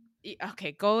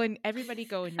 Okay, everybody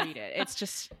go and read it. It's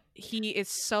just, he is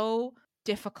so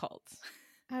difficult.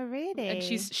 Oh, really? And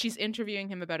she's interviewing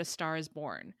him about A Star Is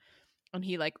Born, and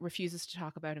he like refuses to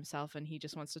talk about himself, and he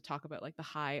just wants to talk about like the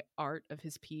high art of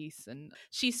his piece. And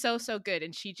she's so good,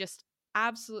 and she just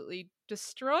absolutely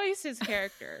destroys his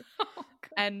character.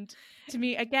 And to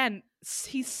me, again,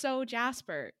 he's so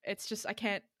Jasper. It's just I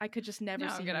could just never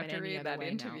see him in any other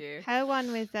way interview. Her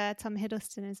one with Tom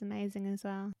Hiddleston is amazing as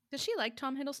well. Does she like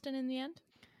Tom Hiddleston in the end?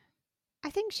 I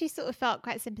think she sort of felt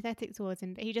quite sympathetic towards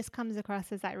him, but he just comes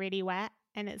across as like really wet.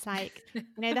 And it's like, you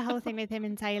know, the whole thing with him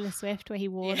and Taylor Swift where he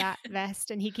wore that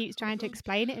vest and he keeps trying to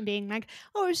explain it and being like,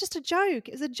 oh, it was just a joke.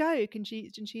 It was a joke. And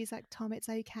she's like, Tom, it's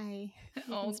okay.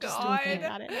 Oh, God.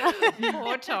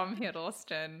 Poor Tom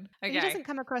Hiddleston. Okay. He doesn't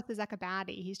come across as like a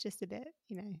baddie. He's just a bit,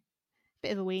 you know,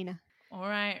 bit of a wiener. All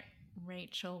right,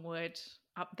 Rachel Wood,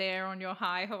 up there on your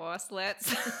high horse.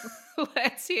 Let's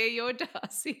hear your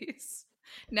Darcys.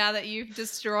 Now that you've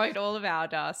destroyed all of our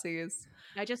Darcys.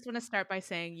 I just want to start by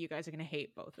saying you guys are going to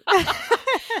hate both of them.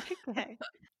 Okay.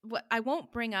 I won't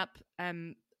bring up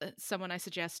someone I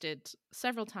suggested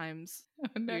several times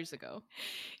years ago.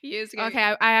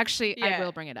 Okay, I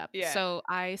will bring it up. Yeah. So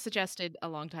I suggested a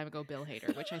long time ago Bill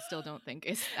Hader, which I still don't think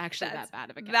is actually that bad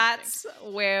of a casting. That's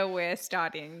where we're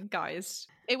starting, guys.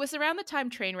 It was around the time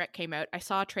Trainwreck came out. I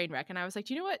saw Trainwreck and I was like,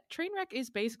 do you know what? Trainwreck is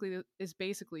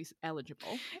basically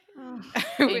eligible. Oh.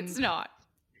 It's not.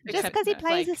 Just because he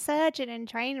plays a surgeon in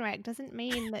Trainwreck doesn't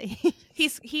mean that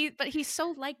he's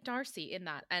so like Darcy in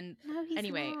that. And no,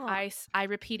 anyway, not. I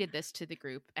repeated this to the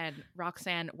group, and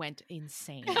Roxanne went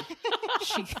insane.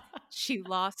 she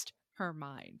lost her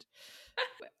mind.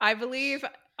 I believe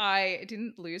I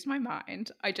didn't lose my mind.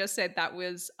 I just said that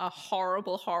was a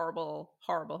horrible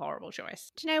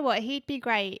choice. Do you know what? He'd be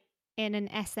great in an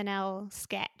SNL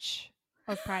sketch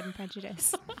of Pride and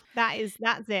Prejudice. That's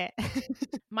it.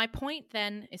 My point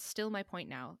then is still my point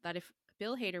now, that if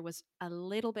Bill Hader was a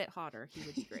little bit hotter, he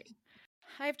would be great.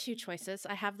 I have two choices.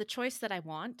 I have the choice that I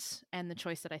want and the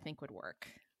choice that I think would work.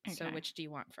 Okay. So which do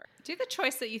you want first? Do the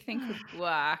choice that you think would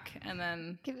work, and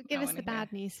then give us the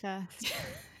bad news first.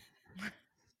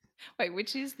 Wait,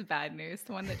 which is the bad news?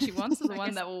 The one that she wants or the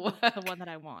one that will work? The one that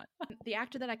I want. The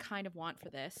actor that I kind of want for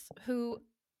this, who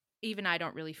even I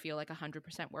don't really feel like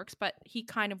 100% works, but he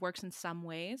kind of works in some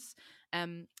ways,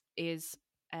 is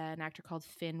an actor called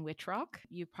Finn Wittrock.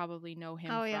 You probably know him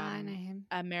from I know him.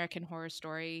 American Horror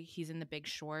Story. He's in The Big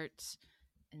Short,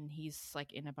 and he's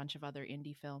like in a bunch of other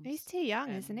indie films. He's too young,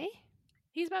 isn't he?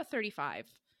 He's about 35.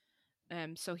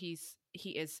 So he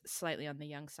is slightly on the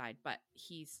young side, but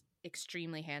he's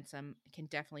extremely handsome, can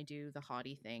definitely do the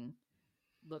haughty thing.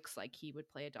 Looks like he would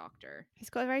play a doctor.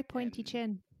 He's got a very pointy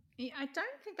chin. Yeah, I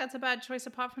don't think that's a bad choice,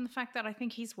 apart from the fact that I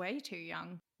think he's way too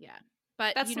young. Yeah,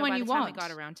 but that's the one you want. By the time we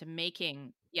got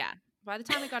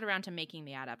around to making,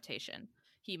 the adaptation,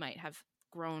 he might have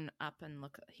grown up and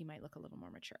he might look a little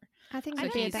more mature. I think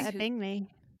he'd be a better Bingley.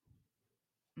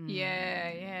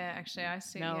 Yeah. Actually, I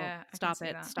see. No, yeah, stop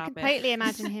it. I completely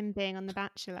imagine him being on The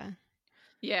Bachelor.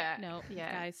 Yeah. No,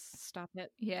 guys, stop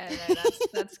it. Yeah, no,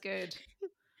 that's good.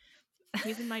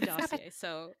 He's in my dossier,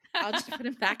 so I'll just put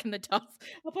him back in the dossier.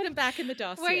 I'll put him back in the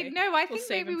dossier. Wait, no, I think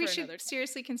maybe we should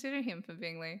seriously consider him for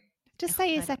Bingley. Just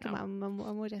say your second one, and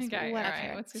we'll just okay. All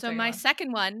right. So my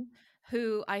second one,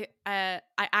 who I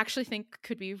actually think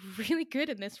could be really good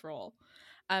in this role,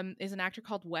 is an actor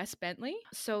called Wes Bentley.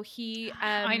 So he,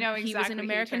 I know exactly. He was in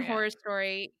American Horror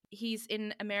Story. He's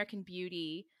in American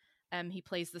Beauty. He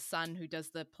plays the son who does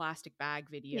the plastic bag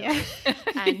video.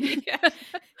 Yeah.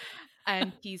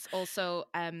 And he's also,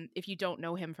 if you don't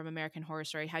know him from American Horror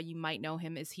Story, how you might know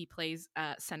him is he plays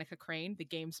Seneca Crane, the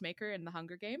games maker in the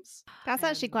Hunger Games. That's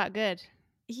actually quite good.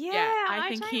 Yeah, I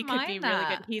think he could be really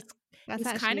good. He's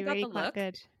kind of got really the look.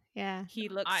 Good. Yeah, he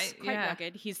looks quite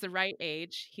rugged. He's the right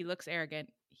age. He looks arrogant.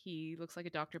 He looks like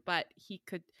a doctor, but he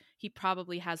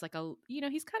probably has like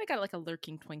he's kind of got like a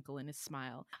lurking twinkle in his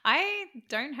smile. I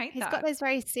don't hate that. He's got those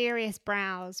very serious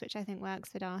brows, which I think works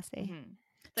for Darcy. Mm-hmm.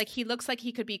 Like he looks like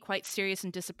he could be quite serious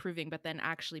and disapproving, but then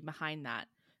actually behind that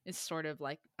is sort of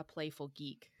like a playful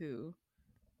geek who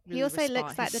really he also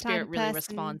looks like the type of person really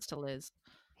responds to Liz.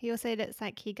 He also looks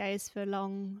like he goes for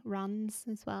long runs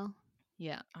as well.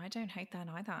 Yeah, I don't hate that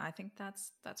either. I think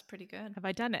that's pretty good. Have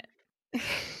I done it?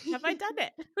 Have I done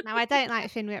it? No, I don't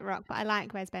like Finn Wittrock, but I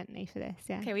like Wes Bentley for this.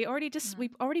 Yeah. Okay,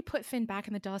 we've already put Finn back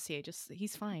in the dossier. Just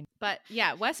he's fine. But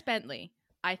yeah, Wes Bentley,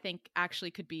 I think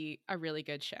actually could be a really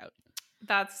good shout.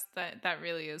 That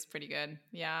really is pretty good.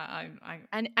 Yeah,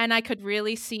 and I could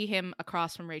really see him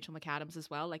across from Rachel McAdams as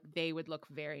well. Like they would look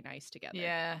very nice together.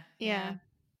 Yeah.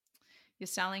 You're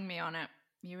selling me on it.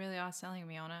 You really are selling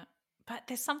me on it. But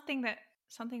there's something that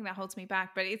holds me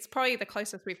back. But it's probably the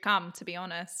closest we've come, to be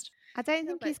honest. I don't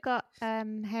think he's got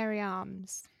hairy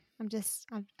arms.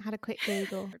 I've had a quick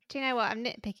Google. Do you know what? I'm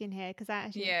nitpicking here because I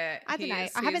don't know.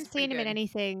 I haven't seen him in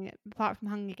anything apart from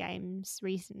Hunger Games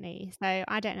recently, so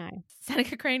I don't know.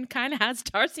 Seneca Crane kind of has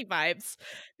Darcy vibes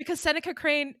because Seneca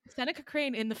Crane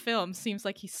in the film seems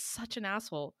like he's such an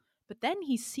asshole, but then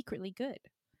he's secretly good.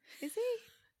 Is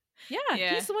he?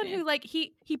 Yeah, he's the one who like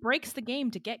he breaks the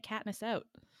game to get Katniss out.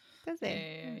 Does he?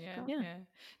 Yeah.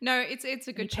 No, it's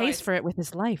a good choice. He pays for it with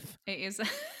his life. It is.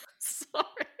 Sorry.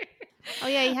 Oh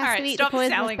yeah, he has to eat the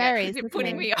poisonous berries. You're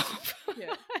putting me off.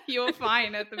 Yeah. You were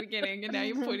fine at the beginning, and now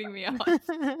you're putting me off.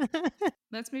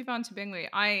 Let's move on to Bingley.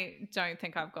 I don't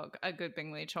think I've got a good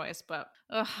Bingley choice, but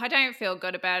I don't feel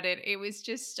good about it. It was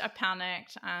just I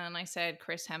panicked and I said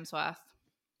Chris Hemsworth.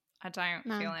 I don't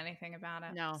feel anything about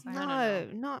it. No. So.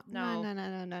 No.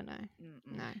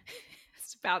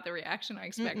 It's about the reaction I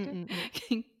expected.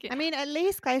 I mean, at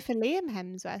least go for Liam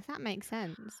Hemsworth. That makes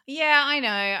sense. Yeah, I know.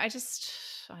 I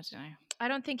don't know. I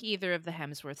don't think either of the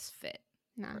Hemsworths fit,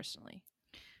 personally.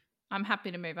 I'm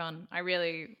happy to move on. I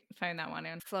really phoned that one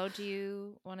in. Flo, do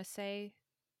you want to say?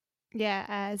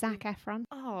 Yeah, Zac Efron.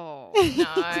 Oh. No,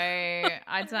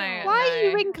 I don't. Why are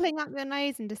you wrinkling up your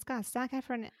nose in disgust? Zac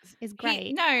Efron is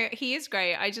great. He is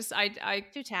great. I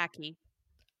too tacky.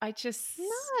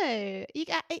 No,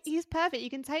 he's perfect. You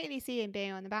can totally see him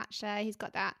being on The Bachelor. He's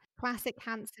got that classic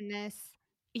handsomeness.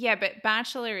 Yeah, but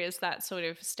Bachelor is that sort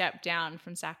of step down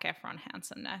from Zac Efron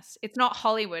handsomeness. It's not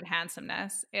Hollywood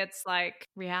handsomeness. It's like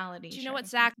reality. Do you know what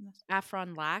Zac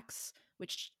Efron lacks,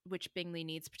 which Bingley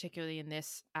needs, particularly in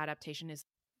this adaptation, is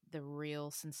the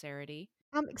real sincerity.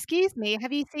 Excuse me,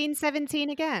 have you seen 17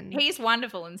 Again? He's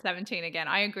wonderful in 17 Again.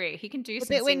 I agree. He can do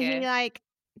sincere. But when he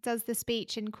does the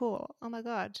speech in court. Oh my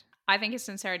God. I think his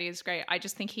sincerity is great. I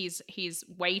just think he's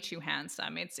way too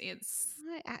handsome. It's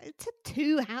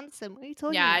too handsome. What are you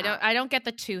talking about? I don't get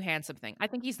the too handsome thing. I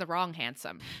think he's the wrong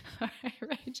handsome. All right,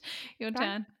 Rach, your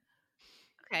turn.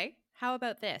 Okay. How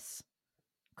about this?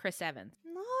 Chris Evans.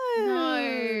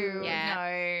 No.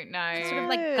 Yeah. No. Sort of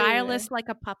like guileless like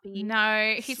a puppy.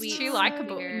 No, he's too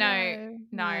likable. No.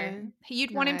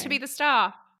 You'd want him to be the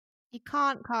star. You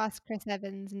can't cast Chris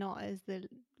Evans not as the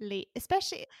lead,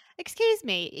 especially, excuse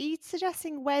me, are you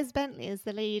suggesting Wes Bentley as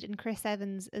the lead and Chris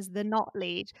Evans as the not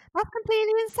lead? That's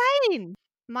completely insane.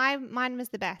 Mine was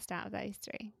the best out of those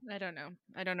three. I don't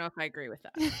know if I agree with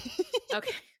that.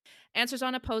 Okay. Answers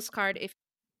on a postcard. If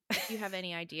you have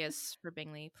any ideas for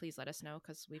Bingley, please let us know,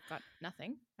 because we've got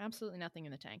nothing. Absolutely nothing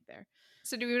in the tank there.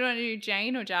 So do we want to do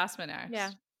Jane or Jasper next?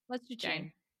 Yeah, let's do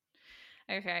Jane.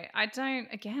 Okay. I don't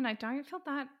feel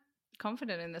that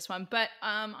confident in this one, but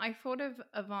I thought of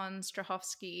Yvonne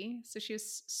Strahovski. So she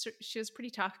was a pretty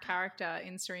tough character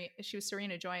in she was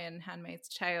Serena Joy in Handmaid's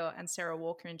Tale and Sarah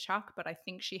Walker in Chuck, but I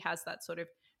think she has that sort of,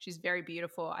 she's very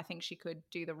beautiful. I think she could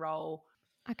do the role.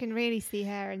 I can really see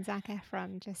her and Zac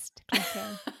Efron just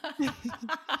clicking.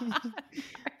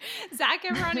 Zac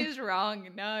Efron is wrong.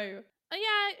 No.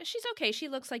 Yeah, she's okay. She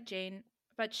looks like Jane,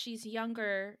 but she's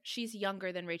younger. She's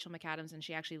younger than Rachel McAdams, and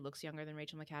she actually looks younger than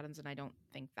Rachel McAdams, and I don't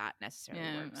think that necessarily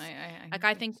works.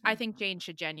 I think Jane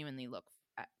should genuinely look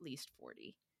at least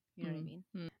 40. You know what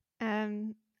I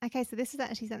mean? Okay, so this is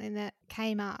actually something that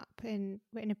came up in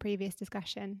a previous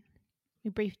discussion. We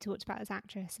briefly talked about this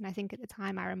actress, and I think at the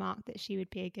time I remarked that she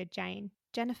would be a good Jane.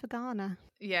 Jennifer Garner.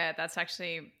 Yeah, that's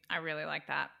actually, I really like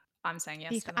that. I'm saying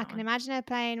yes to that I can imagine her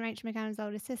playing Rachel McAdams'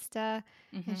 older sister,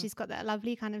 and she's got that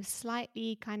lovely kind of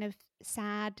slightly kind of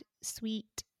sad,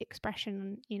 sweet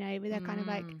expression, you know, with her kind of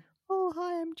like, oh,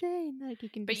 hi, I'm Jane. Like you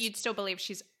can. But you'd still believe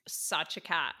she's such a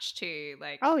catch too,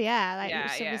 like. Oh yeah,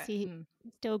 like she's obviously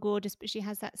still gorgeous, but she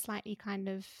has that slightly kind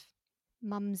of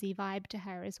mumsy vibe to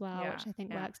her as well, which I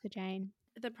think works for Jane.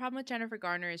 The problem with Jennifer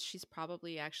Garner is she's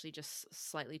probably actually just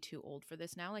slightly too old for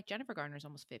this now. Like Jennifer Garner's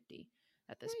almost 50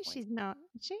 at this point. She's not.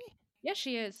 Is she? Yeah,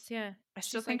 she is. Yeah, I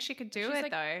still think she could do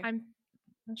it though.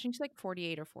 She's like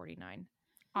 48 or 49.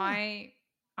 I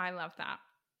love that.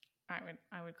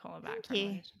 I would call her back.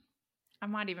 I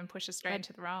might even push her straight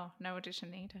into the role. No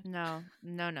audition needed. No.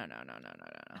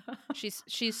 She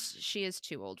is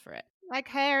too old for it. Like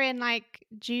her in like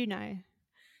Juno.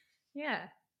 Yeah.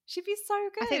 She'd be so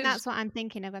good. I think that's what I'm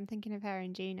thinking of. I'm thinking of her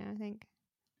in Juno, I think.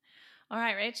 All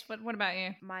right, Rach, what about you?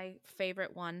 My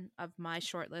favorite one of my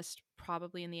shortlist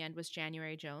probably in the end was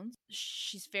January Jones.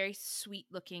 She's very sweet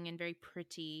looking and very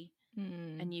pretty.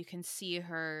 And you can see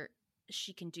her,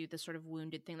 she can do the sort of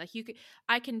wounded thing. Like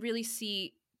I can really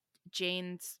see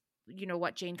Jane's, you know,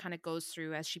 what Jane kind of goes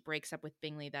through as she breaks up with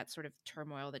Bingley, that sort of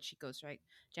turmoil that she goes through. Like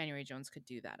January Jones could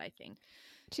do that, I think.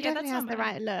 She definitely has the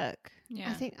right look. Yeah.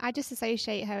 I think I just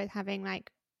associate her with having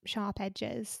like sharp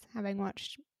edges, having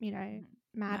watched, you know,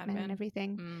 Mad Men and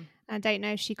everything. And I don't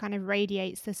know if she kind of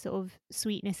radiates the sort of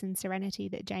sweetness and serenity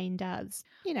that Jane does.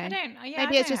 You know,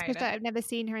 maybe it's just because I've never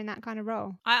seen her in that kind of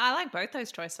role. I like both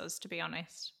those choices, to be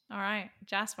honest. All right,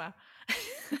 Jasper.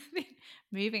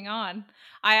 Moving on.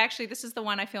 This is the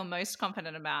one I feel most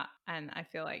confident about, and I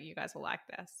feel like you guys will like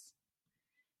this.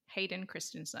 Hayden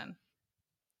Christensen.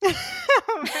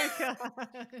 Oh my God.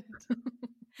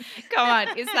 Come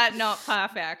on, is that not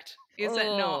perfect? Is it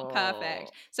not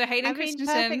perfect? So Hayden Christensen.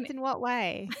 Perfect in what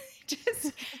way?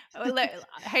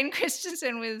 Hayden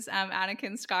Christensen was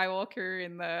Anakin Skywalker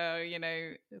in the, you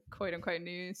know, quote unquote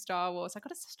new Star Wars. I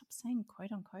gotta stop saying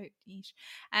quote unquote. Yeesh.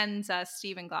 And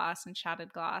Stephen Glass in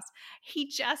Shattered Glass. He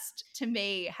just, to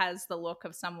me, has the look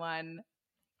of someone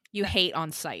you hate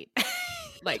on sight.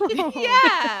 Like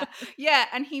yeah,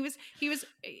 and he was.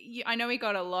 I know he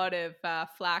got a lot of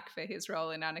flack for his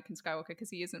role in Anakin Skywalker because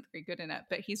he isn't very good in it,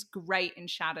 but he's great in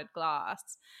Shattered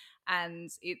Glass, and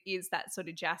it is that sort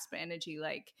of Jasper energy,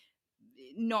 like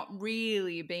not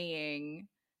really being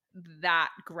that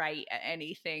great at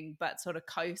anything, but sort of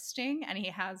coasting, and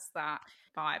he has that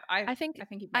vibe. I think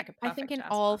he'd make a perfect. I think in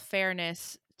Jasper. All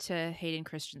fairness to Hayden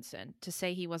Christensen, to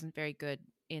say he wasn't very good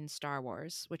in Star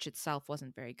Wars, which itself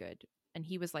wasn't very good. And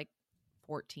he was like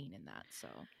 14 in that, so.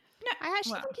 No, I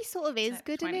actually think he sort of is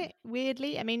good 20. In it,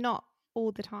 weirdly. I mean, not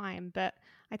all the time, but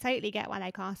I totally get why they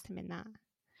cast him in that.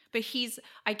 But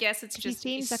I guess it's just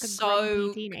he seems like a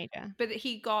grumpy teenager. But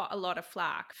he got a lot of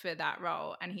flack for that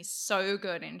role, and he's so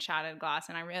good in Shattered Glass,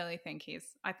 and I really think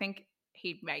I think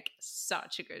he'd make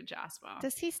such a good Jasper.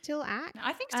 Does he still act?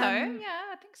 I think so.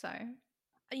 Yeah, I think so.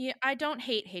 Yeah, I don't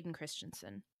hate Hayden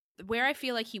Christensen. Where I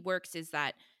feel like he works is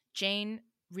that Jane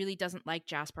really doesn't like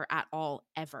Jasper at all,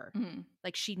 ever.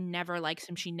 Like, she never likes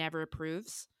him. She never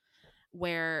approves.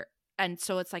 And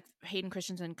so it's like Hayden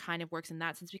Christensen kind of works in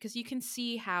that sense, because you can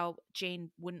see how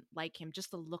Jane wouldn't like him, just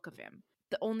the look of him.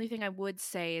 The only thing I would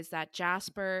say is that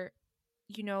Jasper,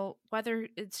 you know, whether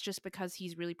it's just because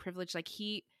he's really privileged, like,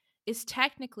 he is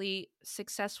technically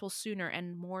successful sooner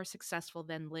and more successful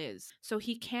than Liz. So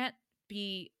he can't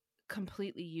be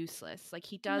completely useless. Like,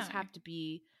 he does have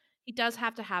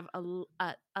to have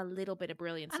a little bit of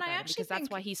brilliance about him, because that's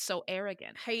why he's so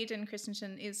arrogant. Hayden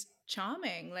Christensen is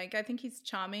charming. Like, I think he's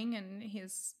charming and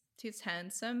he's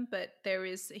handsome, but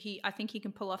I think he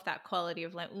can pull off that quality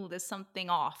of like, oh, there's something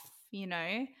off, you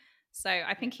know? So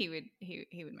I think he would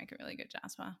make a really good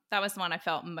Jasper. That was the one I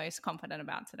felt most confident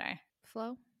about today.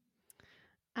 Flo?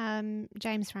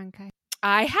 James Franco.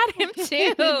 I had him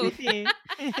too.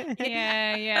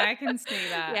 yeah, I can see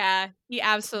that. Yeah, he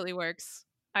absolutely works.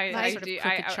 I can see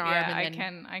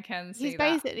that. He's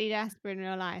basically Jasper in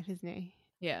real life, isn't he?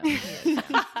 Yeah. He is.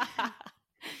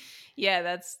 Yeah,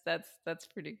 that's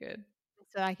pretty good.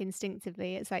 So like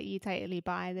instinctively, it's like you totally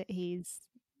buy that he's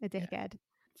a dickhead. Yeah.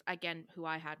 Again, who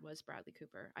I had was Bradley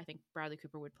Cooper. I think Bradley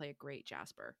Cooper would play a great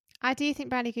Jasper. I do think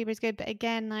Bradley Cooper is good, but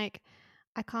again, like,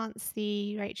 I can't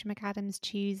see Rachel McAdams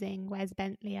choosing Wes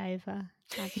Bentley over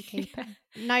Bradley Cooper.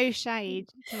 No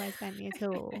shade to Wes Bentley at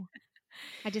all.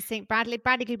 I just think Bradley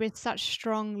Cooper is such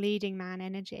strong leading man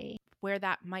energy. Where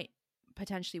that might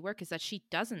potentially work is that she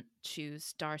doesn't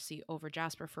choose Darcy over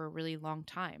Jasper for a really long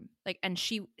time. Like, and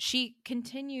she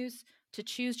continues to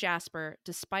choose Jasper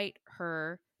despite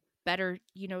her better,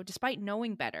 you know, despite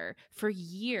knowing better for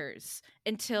years,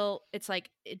 until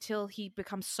he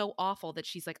becomes so awful that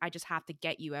she's like, I just have to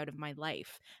get you out of my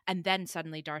life. And then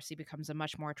suddenly Darcy becomes a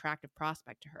much more attractive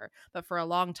prospect to her. But for a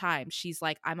long time, she's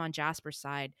like, I'm on Jasper's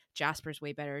side. Jasper's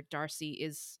way better.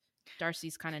 Darcy's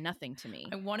kind of nothing to me.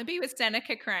 I want to be with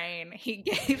Seneca Crane. He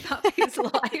gave up his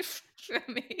life for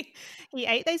me. He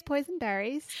ate those poison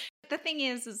berries. The thing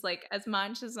is like, as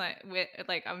much as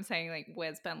I'm saying like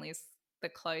Wes Bentley's the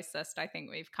closest I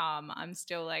think we've come, I'm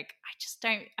still like,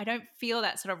 I don't feel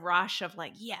that sort of rush of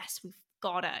like, yes, we've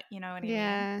got it, you know what I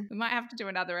mean? We might have to do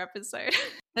another episode.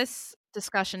 This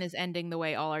discussion is ending the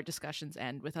way all our discussions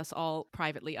end, with us all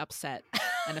privately upset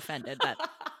and offended that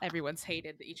everyone's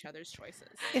hated each other's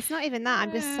choices. It's not even that.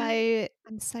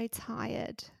 I'm so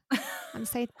tired. I'm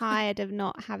so tired of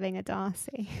not having a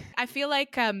Darcy. I feel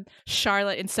like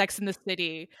Charlotte in Sex and the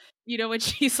City, you know, when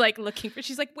she's like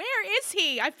she's like, where is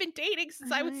he? I've been dating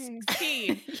since I was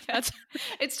 16.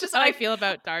 It's just how I feel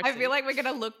about Darcy. I feel like we're going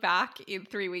to look back in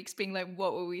 3 weeks being like,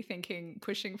 what were we thinking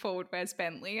pushing forward Wes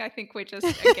Bentley? I think we're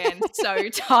just, again, so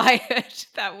tired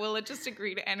that we'll just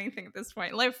agree to anything at this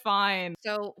point. Like, fine.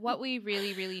 So what we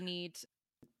really, really need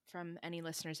from any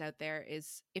listeners out there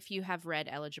is, if you have read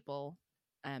Eligible,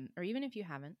 or even if you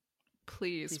haven't,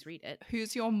 please read it.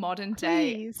 Who's your modern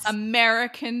day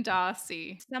American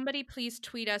Darcy? Somebody please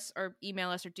tweet us or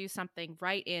email us or do something,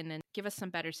 write in and give us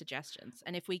some better suggestions.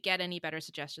 And if we get any better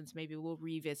suggestions, maybe we'll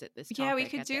revisit this topic. Yeah, we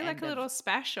could do like a little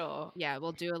special. Yeah,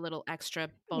 we'll do a little extra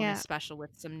bonus special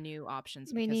with some new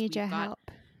options. We need your help.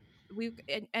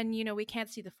 And you know, we can't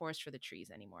see the forest for the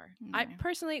trees anymore. I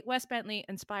personally, Wes Bentley,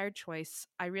 inspired choice.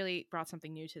 I really brought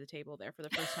something new to the table there for the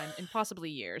first time in possibly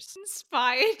years.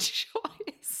 Inspired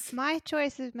choice. My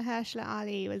choice of Mahershala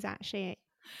Ali was actually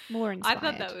more inspired. I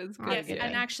thought that was good. Yes,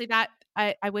 and actually that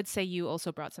I would say you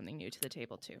also brought something new to the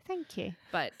table too. Thank you.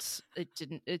 But it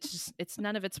didn't. It's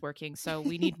none of it's working. So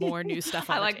we need more new stuff.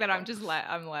 On I like the table. that.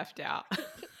 I'm left out.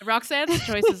 Roxanne's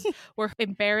choices were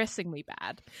embarrassingly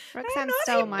bad. Roxanne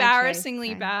stole my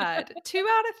embarrassingly bad. 2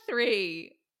 out of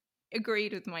 3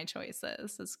 agreed with my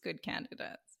choices as good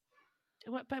candidates.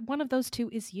 But one of those 2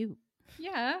 is you.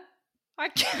 Yeah, I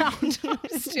count.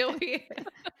 I'm still here.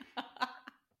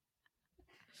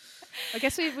 I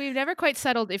guess we've never quite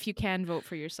settled if you can vote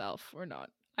for yourself or not.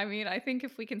 I mean, I think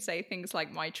if we can say things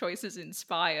like my choice is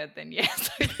inspired, then yes,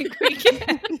 I think we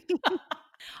can.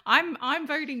 I'm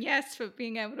voting yes for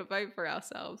being able to vote for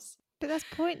ourselves. But that's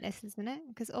pointless, isn't it?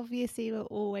 Because obviously we're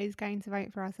always going to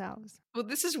vote for ourselves. Well,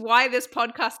 this is why this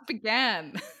podcast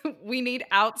began. We need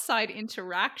outside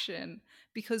interaction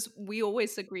because we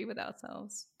always agree with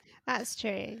ourselves. That's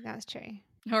true. That's true.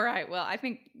 All right. Well, I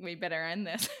think we better end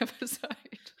this episode.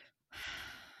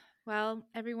 Well,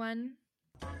 everyone,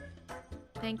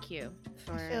 thank you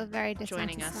for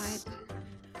joining us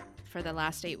for the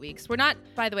last 8 weeks. We're not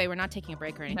taking a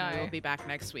break or anything. No. We'll be back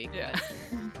next week. Yeah.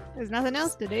 There's nothing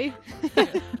else to do.